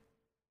it's like,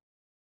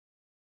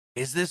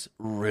 is this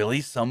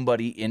really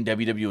somebody in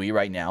WWE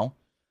right now?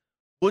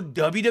 Would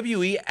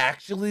WWE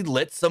actually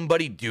let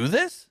somebody do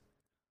this?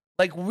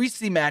 Like, we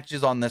see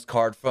matches on this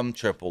card from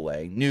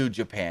AAA, New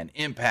Japan,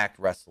 Impact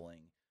Wrestling,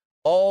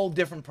 all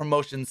different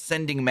promotions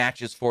sending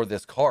matches for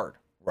this card,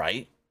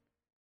 right?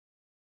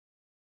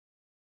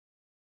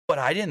 But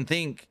I didn't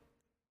think,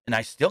 and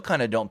I still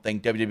kind of don't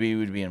think WWE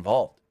would be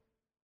involved.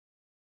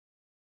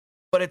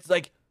 But it's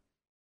like,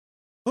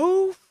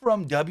 who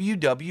from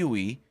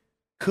WWE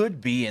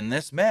could be in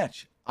this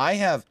match? I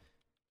have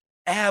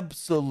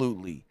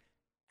absolutely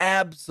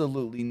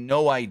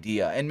no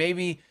idea. And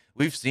maybe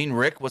we've seen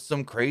Rick with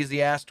some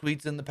crazy ass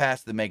tweets in the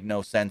past that make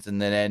no sense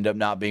and then end up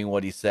not being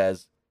what he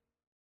says.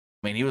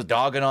 I mean, he was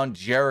dogging on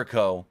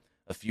Jericho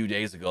a few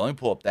days ago. Let me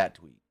pull up that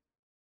tweet.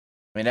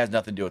 I mean, it has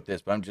nothing to do with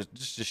this, but I'm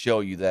just to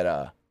show you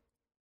that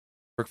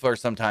Ric Flair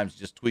sometimes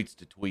just tweets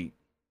to tweet.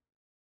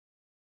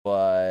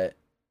 But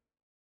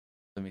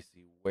let me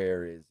see,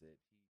 where is it?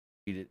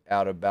 He tweeted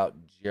out about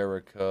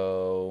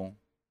Jericho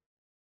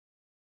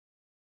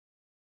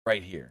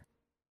right here.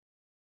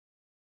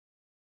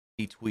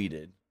 He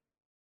tweeted,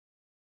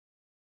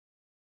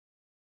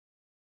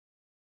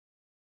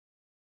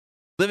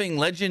 living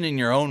legend in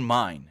your own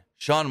mind.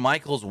 Shawn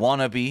Michaels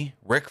wannabe.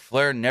 Ric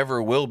Flair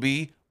never will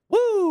be.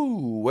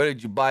 Woo! Where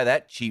did you buy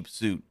that cheap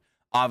suit?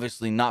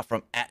 Obviously not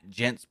from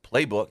 @Gents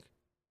Playbook.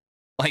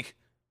 Like,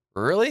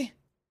 really?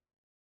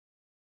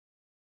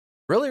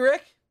 Really,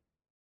 Rick?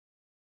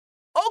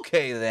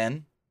 Okay,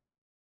 then.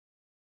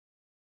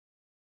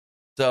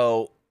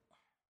 So,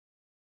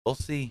 we'll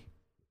see.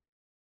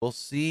 We'll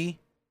see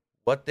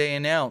what they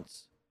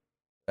announce.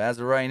 As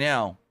of right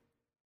now,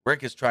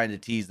 Rick is trying to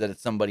tease that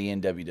it's somebody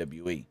in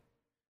WWE.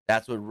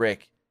 That's what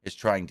Rick is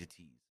trying to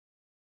tease.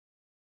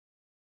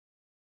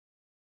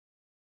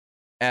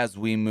 As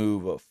we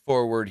move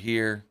forward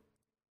here,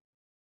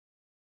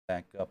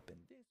 back up and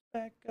this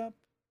back up.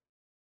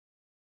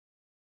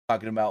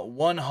 Talking about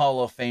one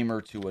Hall of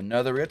Famer to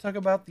another. We're going to talk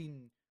about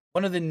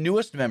one of the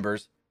newest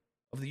members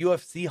of the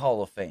UFC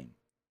Hall of Fame.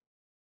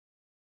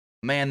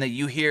 A man that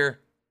you hear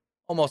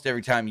almost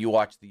every time you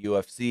watch the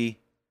UFC.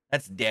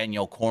 That's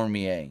Daniel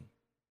Cormier.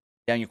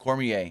 Daniel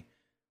Cormier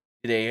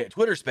did a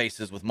Twitter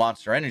Spaces with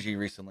Monster Energy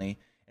recently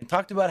and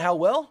talked about how,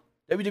 well,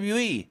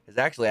 WWE has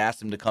actually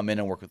asked him to come in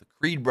and work with the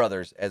Creed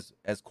brothers, as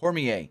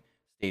Cormier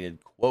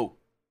stated, quote,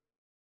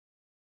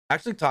 "I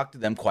actually talked to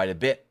them quite a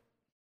bit.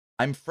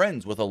 I'm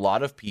friends with a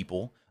lot of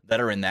people that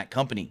are in that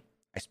company.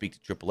 I speak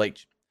to Triple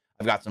H.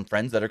 I've got some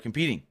friends that are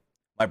competing.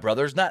 My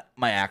brothers, not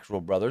my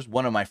actual brothers,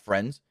 one of my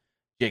friends,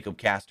 Jacob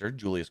Castor,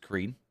 Julius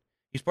Creed,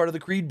 he's part of the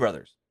Creed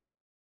brothers.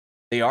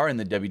 They are in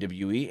the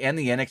WWE and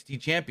the NXT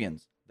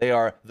champions. They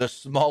are the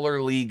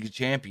smaller league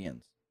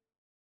champions.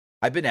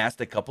 I've been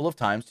asked a couple of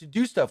times to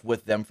do stuff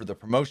with them for the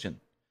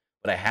promotion,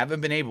 but I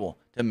haven't been able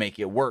to make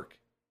it work.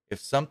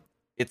 It's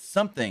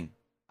something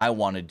I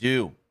want to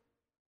do."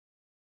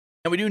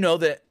 And we do know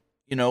that,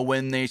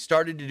 when they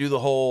started to do the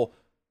whole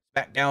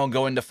SmackDown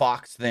going to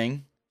Fox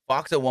thing,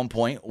 Fox at one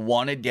point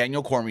wanted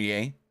Daniel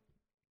Cormier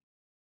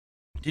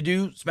to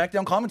do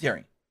SmackDown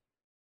commentary.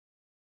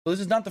 So this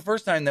is not the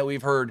first time that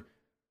we've heard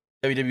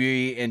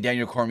WWE and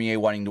Daniel Cormier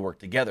wanting to work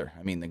together.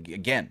 I mean,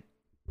 again,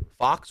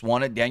 Fox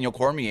wanted Daniel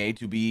Cormier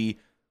to be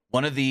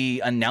one of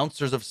the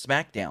announcers of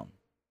SmackDown.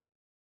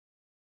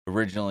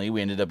 Originally,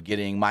 we ended up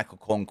getting Michael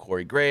Cole and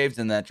Corey Graves,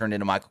 and that turned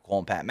into Michael Cole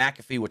and Pat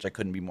McAfee, which I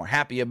couldn't be more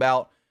happy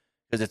about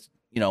because it's,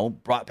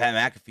 brought Pat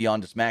McAfee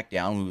onto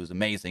SmackDown, who was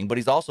amazing, but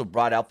he's also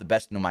brought out the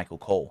best in Michael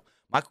Cole.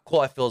 Michael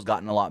Cole, I feel, has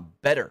gotten a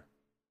lot better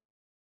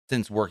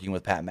since working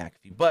with Pat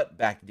McAfee. But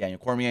back to Daniel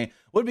Cormier,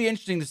 would be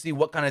interesting to see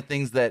what kind of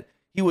things that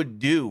he would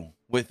do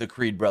with the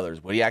Creed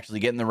brothers. Would he actually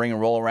get in the ring and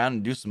roll around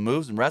and do some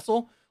moves and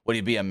wrestle? Would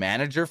he be a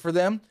manager for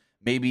them?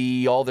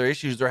 Maybe all their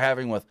issues they're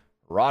having with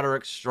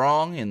Roderick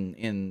Strong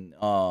in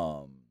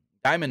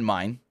Diamond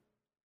Mine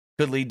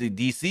could lead to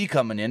DC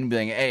coming in and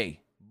being,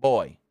 "Hey,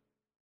 boy,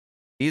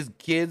 these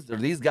kids or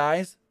these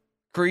guys,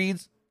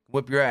 Creeds,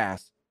 whip your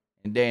ass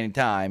in day and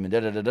time," and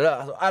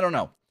da-da-da-da. So I don't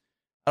know.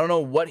 I don't know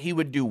what he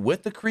would do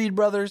with the Creed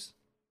brothers,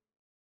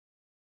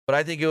 but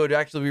I think it would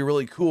actually be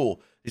really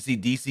cool to see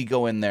DC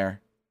go in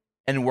there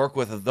and work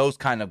with those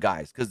kind of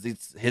guys because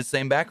it's his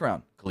same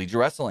background, collegiate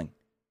wrestling,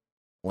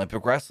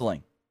 Olympic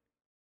wrestling.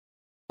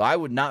 So I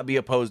would not be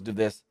opposed to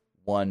this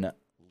one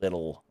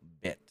little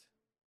bit.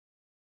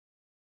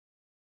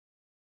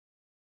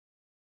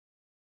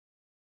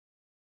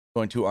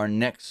 Going to our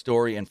next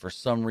story, and for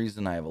some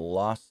reason I have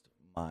lost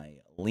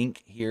my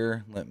link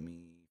here. Let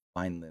me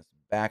find this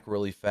back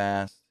really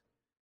fast.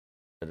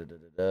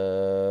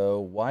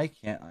 Why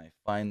can't I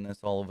find this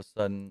all of a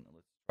sudden?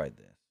 Let's try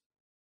this.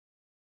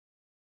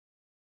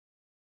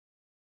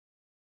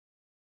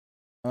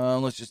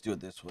 Let's just do it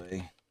this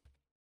way.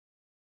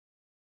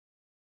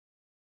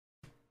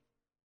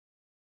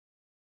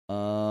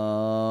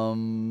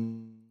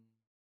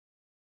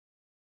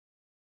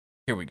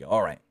 Here we go.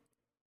 All right.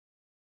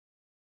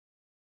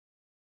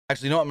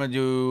 Actually, you know what I'm going to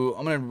do?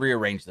 I'm going to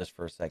rearrange this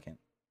for a second.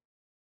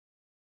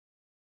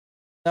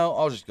 No,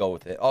 I'll just go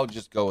with it. I'll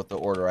just go with the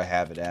order I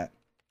have it at.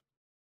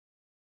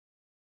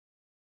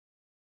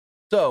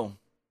 So,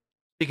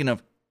 speaking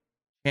of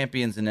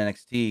champions in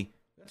NXT,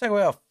 let's talk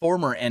about a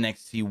former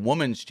NXT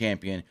Women's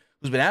Champion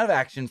who's been out of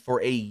action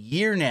for a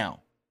year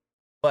now,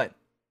 but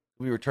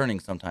will be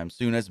returning sometime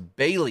soon, as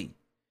Bayley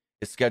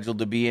is scheduled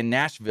to be in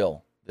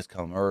Nashville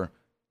or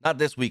not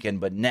this weekend,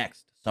 but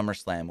next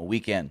SummerSlam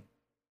weekend.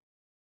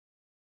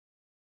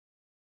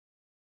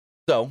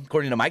 So,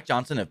 according to Mike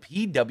Johnson of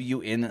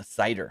PW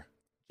Insider,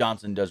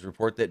 Johnson does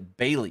report that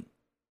Bayley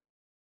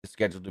is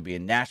scheduled to be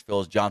in Nashville,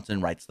 as Johnson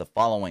writes the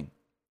following: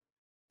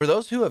 "For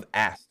those who have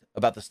asked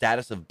about the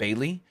status of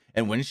Bayley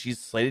and when she's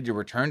slated to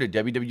return to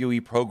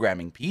WWE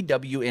programming,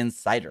 PW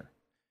Insider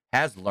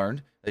has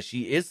learned that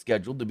she is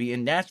scheduled to be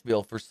in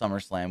Nashville for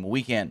SummerSlam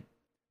weekend.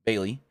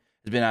 Bayley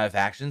has been out of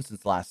action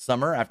since last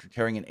summer after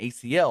tearing an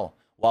ACL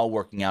while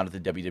working out at the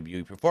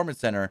WWE Performance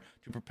Center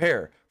to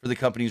prepare for the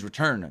company's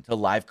return to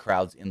live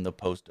crowds in the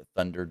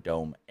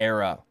post-Thunderdome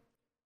era.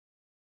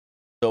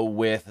 So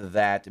with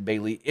that,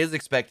 Bayley is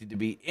expected to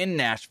be in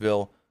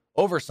Nashville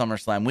over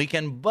SummerSlam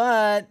weekend,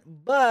 but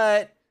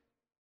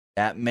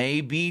that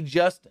may be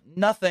just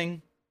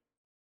nothing,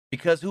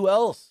 because who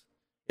else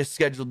is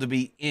scheduled to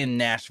be in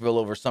Nashville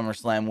over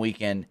SummerSlam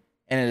weekend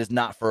and it is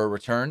not for a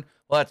return?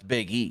 Well, that's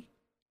Big E.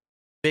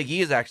 Big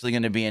E is actually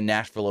going to be in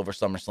Nashville over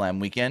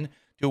SummerSlam weekend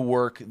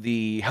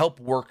to help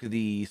work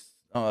the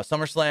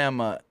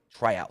SummerSlam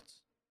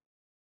tryouts.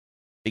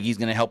 Big E's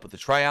going to help with the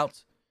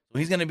tryouts. So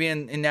he's going to be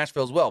in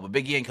Nashville as well, but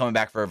Big E ain't coming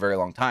back for a very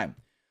long time.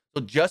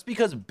 So just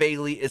because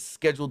Bayley is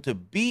scheduled to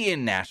be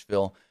in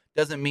Nashville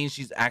doesn't mean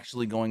she's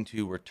actually going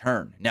to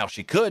return. Now,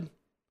 she could.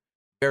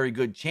 Very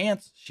good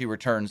chance she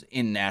returns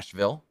in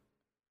Nashville.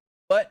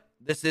 But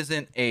this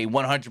isn't a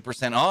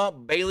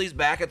 100%, Bayley's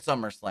back at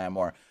SummerSlam,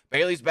 or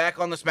Bayley's back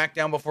on the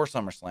SmackDown before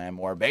SummerSlam,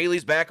 or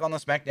Bayley's back on the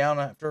SmackDown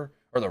after,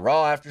 or the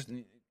Raw after.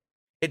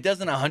 It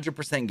doesn't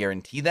 100%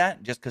 guarantee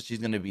that just because she's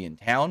going to be in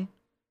town,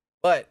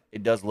 but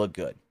it does look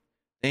good.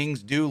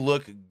 Things do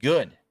look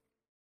good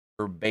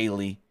for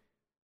Bayley.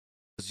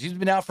 She's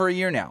been out for a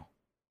year now.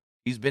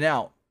 She's been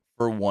out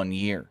for 1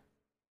 year.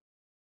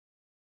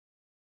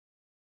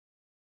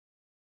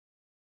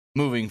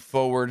 Moving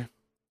forward,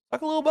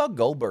 talk a little about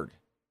Goldberg.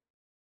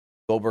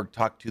 Goldberg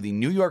talked to the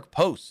New York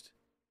Post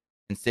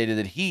and stated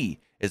that he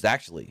is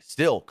actually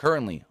still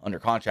currently under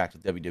contract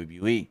with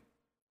WWE.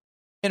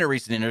 In a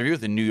recent interview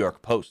with the New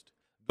York Post,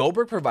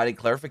 Goldberg provided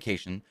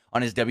clarification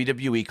on his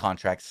WWE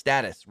contract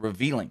status,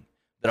 revealing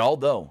that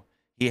although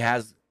he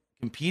has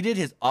competed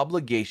his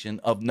obligation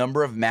of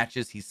number of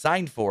matches he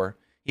signed for,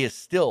 he is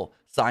still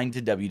signed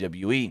to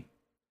WWE.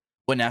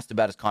 When asked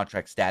about his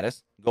contract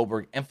status,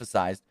 Goldberg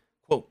emphasized,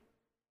 quote,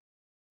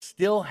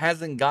 still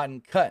hasn't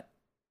gotten cut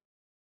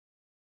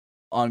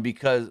on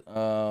because,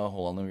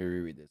 hold on, let me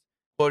reread this.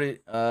 Quoted,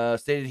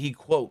 stated he,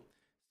 quote,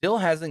 still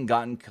hasn't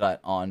gotten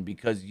cut on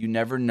because you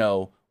never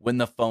know when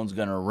the phone's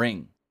going to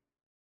ring.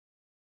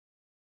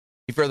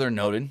 He further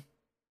noted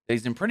that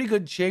he's in pretty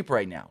good shape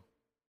right now.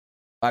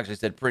 I actually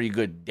said pretty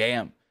good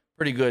damn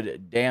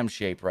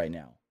shape right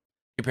now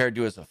compared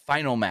to his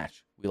final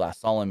match we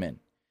last saw him in.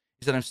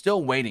 He said, I'm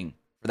still waiting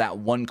for that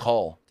one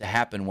call to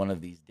happen one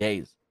of these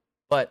days.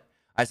 But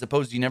I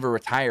suppose you never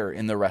retire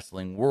in the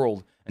wrestling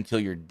world until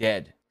you're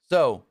dead.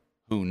 So,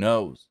 who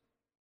knows?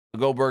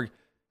 Goldberg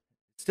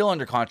still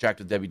under contract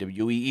with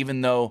WWE,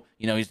 even though,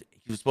 he was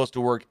supposed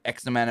to work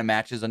X amount of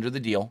matches under the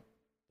deal,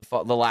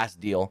 the last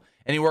deal,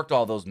 and he worked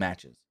all those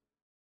matches.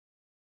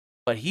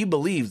 But he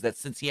believes that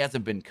since he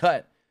hasn't been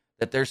cut,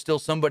 that there's still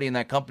somebody in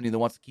that company that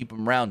wants to keep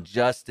him around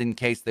just in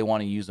case they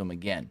want to use him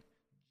again.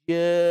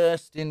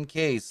 Just in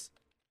case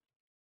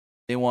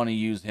they want to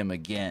use him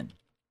again.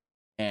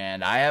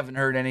 And I haven't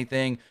heard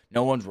anything.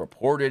 No one's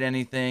reported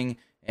anything.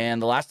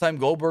 And the last time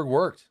Goldberg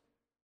worked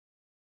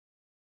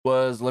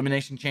was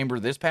Elimination Chamber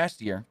this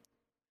past year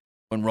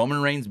when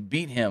Roman Reigns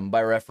beat him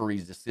by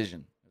referee's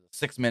decision. It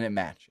was a 6-minute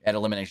match at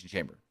Elimination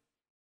Chamber.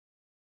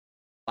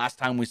 Last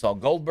time we saw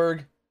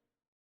Goldberg.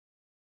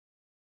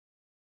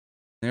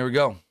 There we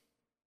go.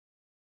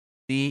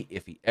 See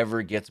if he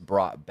ever gets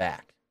brought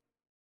back.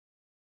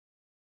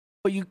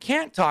 But you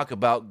can't talk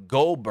about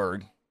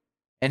Goldberg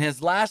and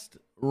his last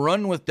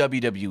run with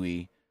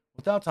WWE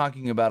without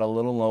talking about a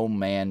little old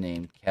man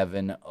named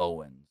Kevin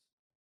Owens.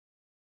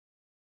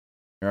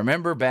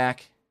 Remember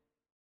back,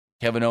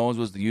 Kevin Owens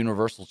was the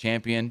Universal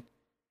Champion.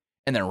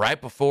 And then right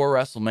before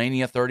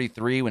WrestleMania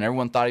 33, when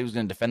everyone thought he was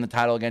going to defend the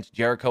title against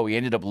Jericho, he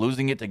ended up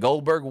losing it to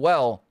Goldberg.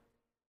 Well,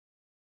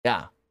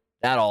 yeah,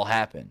 that all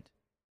happened.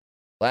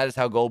 That is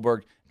how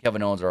Goldberg and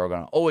Kevin Owens are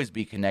going to always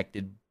be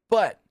connected.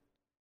 But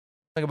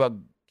think about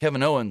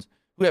Kevin Owens,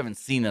 who we haven't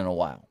seen in a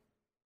while.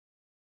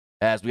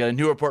 As we got a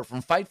new report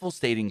from Fightful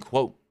stating,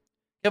 quote,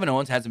 Kevin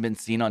Owens hasn't been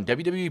seen on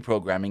WWE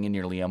programming in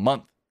nearly a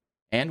month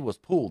and was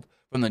pulled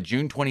from the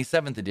June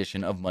 27th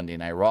edition of Monday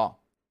Night Raw.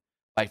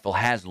 Fightful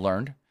has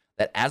learned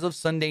that as of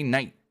Sunday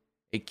night,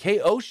 a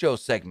KO show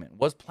segment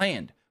was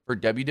planned for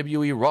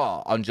WWE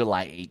Raw on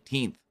July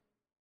 18th.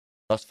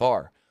 Thus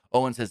far,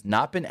 Owens has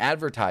not been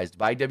advertised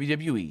by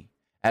WWE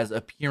as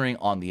appearing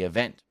on the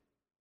event.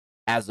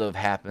 As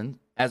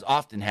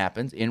often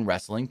happens in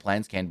wrestling,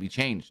 plans can be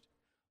changed.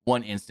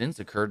 One instance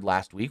occurred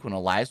last week when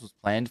Elias was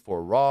planned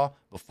for Raw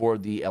before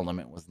the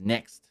Element was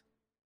next.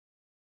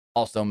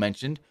 Also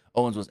mentioned,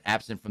 Owens was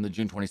absent from the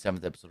June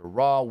 27th episode of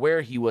Raw,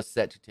 where he was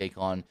set to take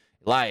on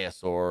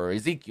Elias or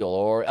Ezekiel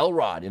or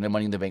Elrod in a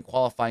Money in the Bank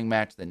qualifying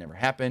match that never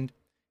happened.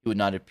 He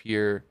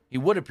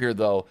would appear,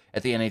 though,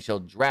 at the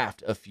NHL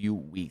draft a few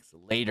weeks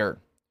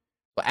later.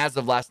 But as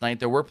of last night,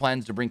 there were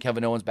plans to bring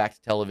Kevin Owens back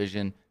to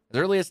television as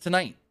early as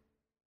tonight.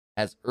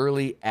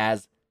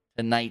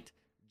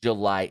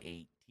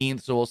 July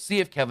 18th. So we'll see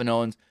if Kevin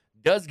Owens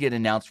does get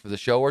announced for the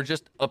show or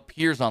just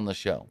appears on the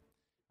show.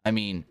 I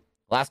mean,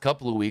 last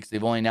couple of weeks,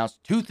 they've only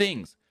announced 2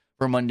 things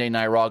for Monday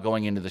Night Raw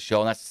going into the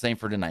show, and that's the same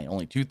for tonight.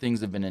 Only 2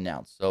 things have been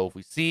announced. So if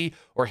we see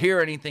or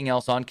hear anything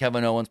else on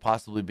Kevin Owens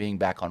possibly being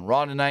back on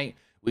Raw tonight,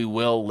 we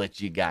will let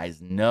you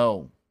guys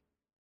know.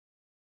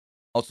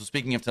 Also,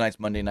 speaking of tonight's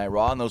Monday Night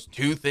Raw and those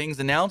 2 things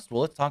announced,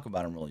 well, let's talk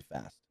about them really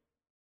fast.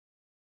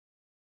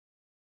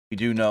 We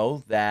do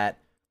know that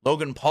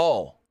Logan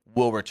Paul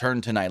will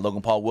return tonight.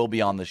 Logan Paul will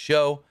be on the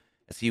show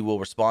as he will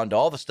respond to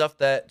all the stuff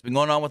that's been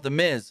going on with The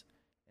Miz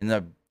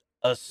and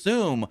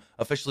assume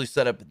officially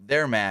set up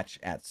their match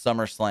at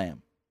SummerSlam.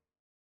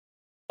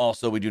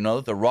 Also, we do know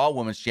that the Raw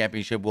Women's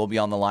Championship will be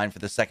on the line for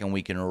the 2nd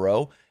week in a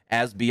row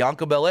as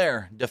Bianca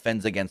Belair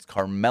defends against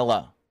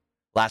Carmella.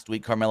 Last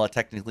week, Carmella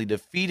technically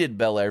defeated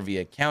Belair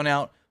via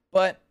countout,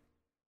 but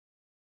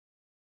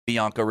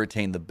Bianca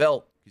retained the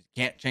belt because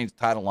you can't change the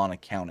title on a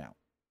countout.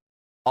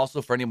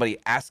 Also, for anybody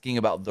asking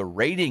about the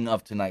rating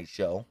of tonight's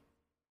show,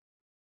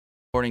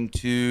 according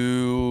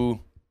to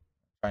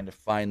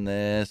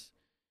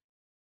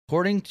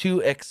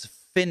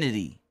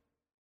Xfinity,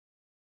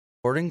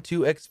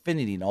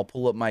 and I'll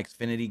pull up my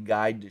Xfinity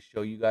guide to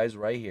show you guys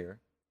right here.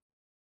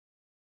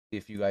 See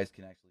if you guys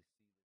can actually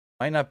see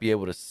it. Might not be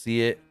able to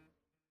see it.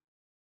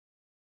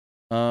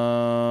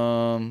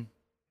 Why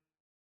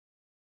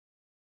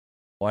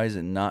is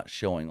it not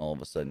showing all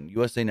of a sudden?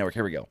 USA Network,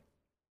 here we go.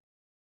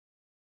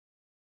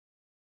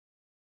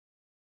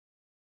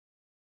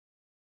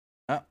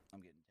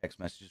 I'm getting text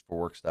messages for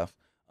work stuff.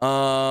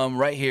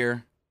 Right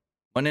here,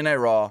 Monday Night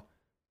Raw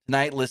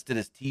Tonight listed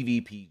as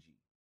TVPG.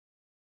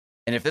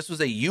 And if this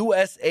was a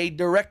USA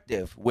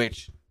directive,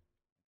 which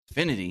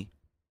Xfinity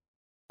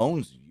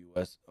owns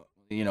US,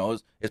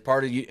 is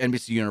part of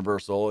NBC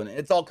Universal, and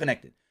it's all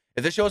connected.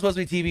 If this show was supposed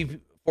to be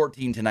TV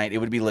 14 tonight, it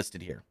would be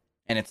listed here,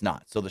 and it's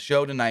not. So the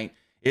show tonight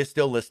is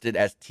still listed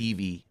as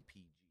TVPG.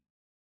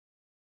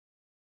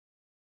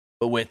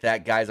 But with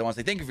that, guys, I want to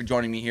say thank you for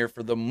joining me here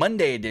for the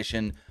Monday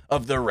edition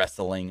of the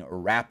Wrestling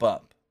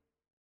Wrap-Up.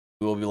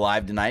 We will be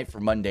live tonight for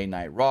Monday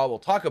Night Raw. We'll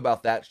talk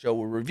about that show.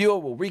 We'll review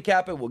it. We'll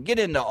recap it. We'll get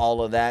into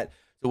all of that.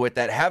 So with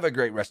that, have a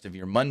great rest of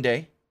your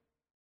Monday.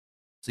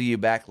 See you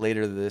back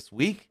later this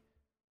week.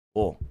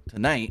 Well,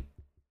 tonight.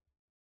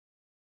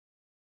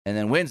 And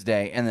then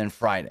Wednesday. And then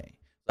Friday.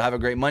 So have a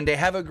great Monday.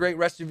 Have a great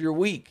rest of your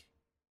week.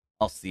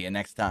 I'll see you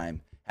next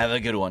time. Have a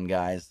good one,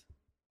 guys.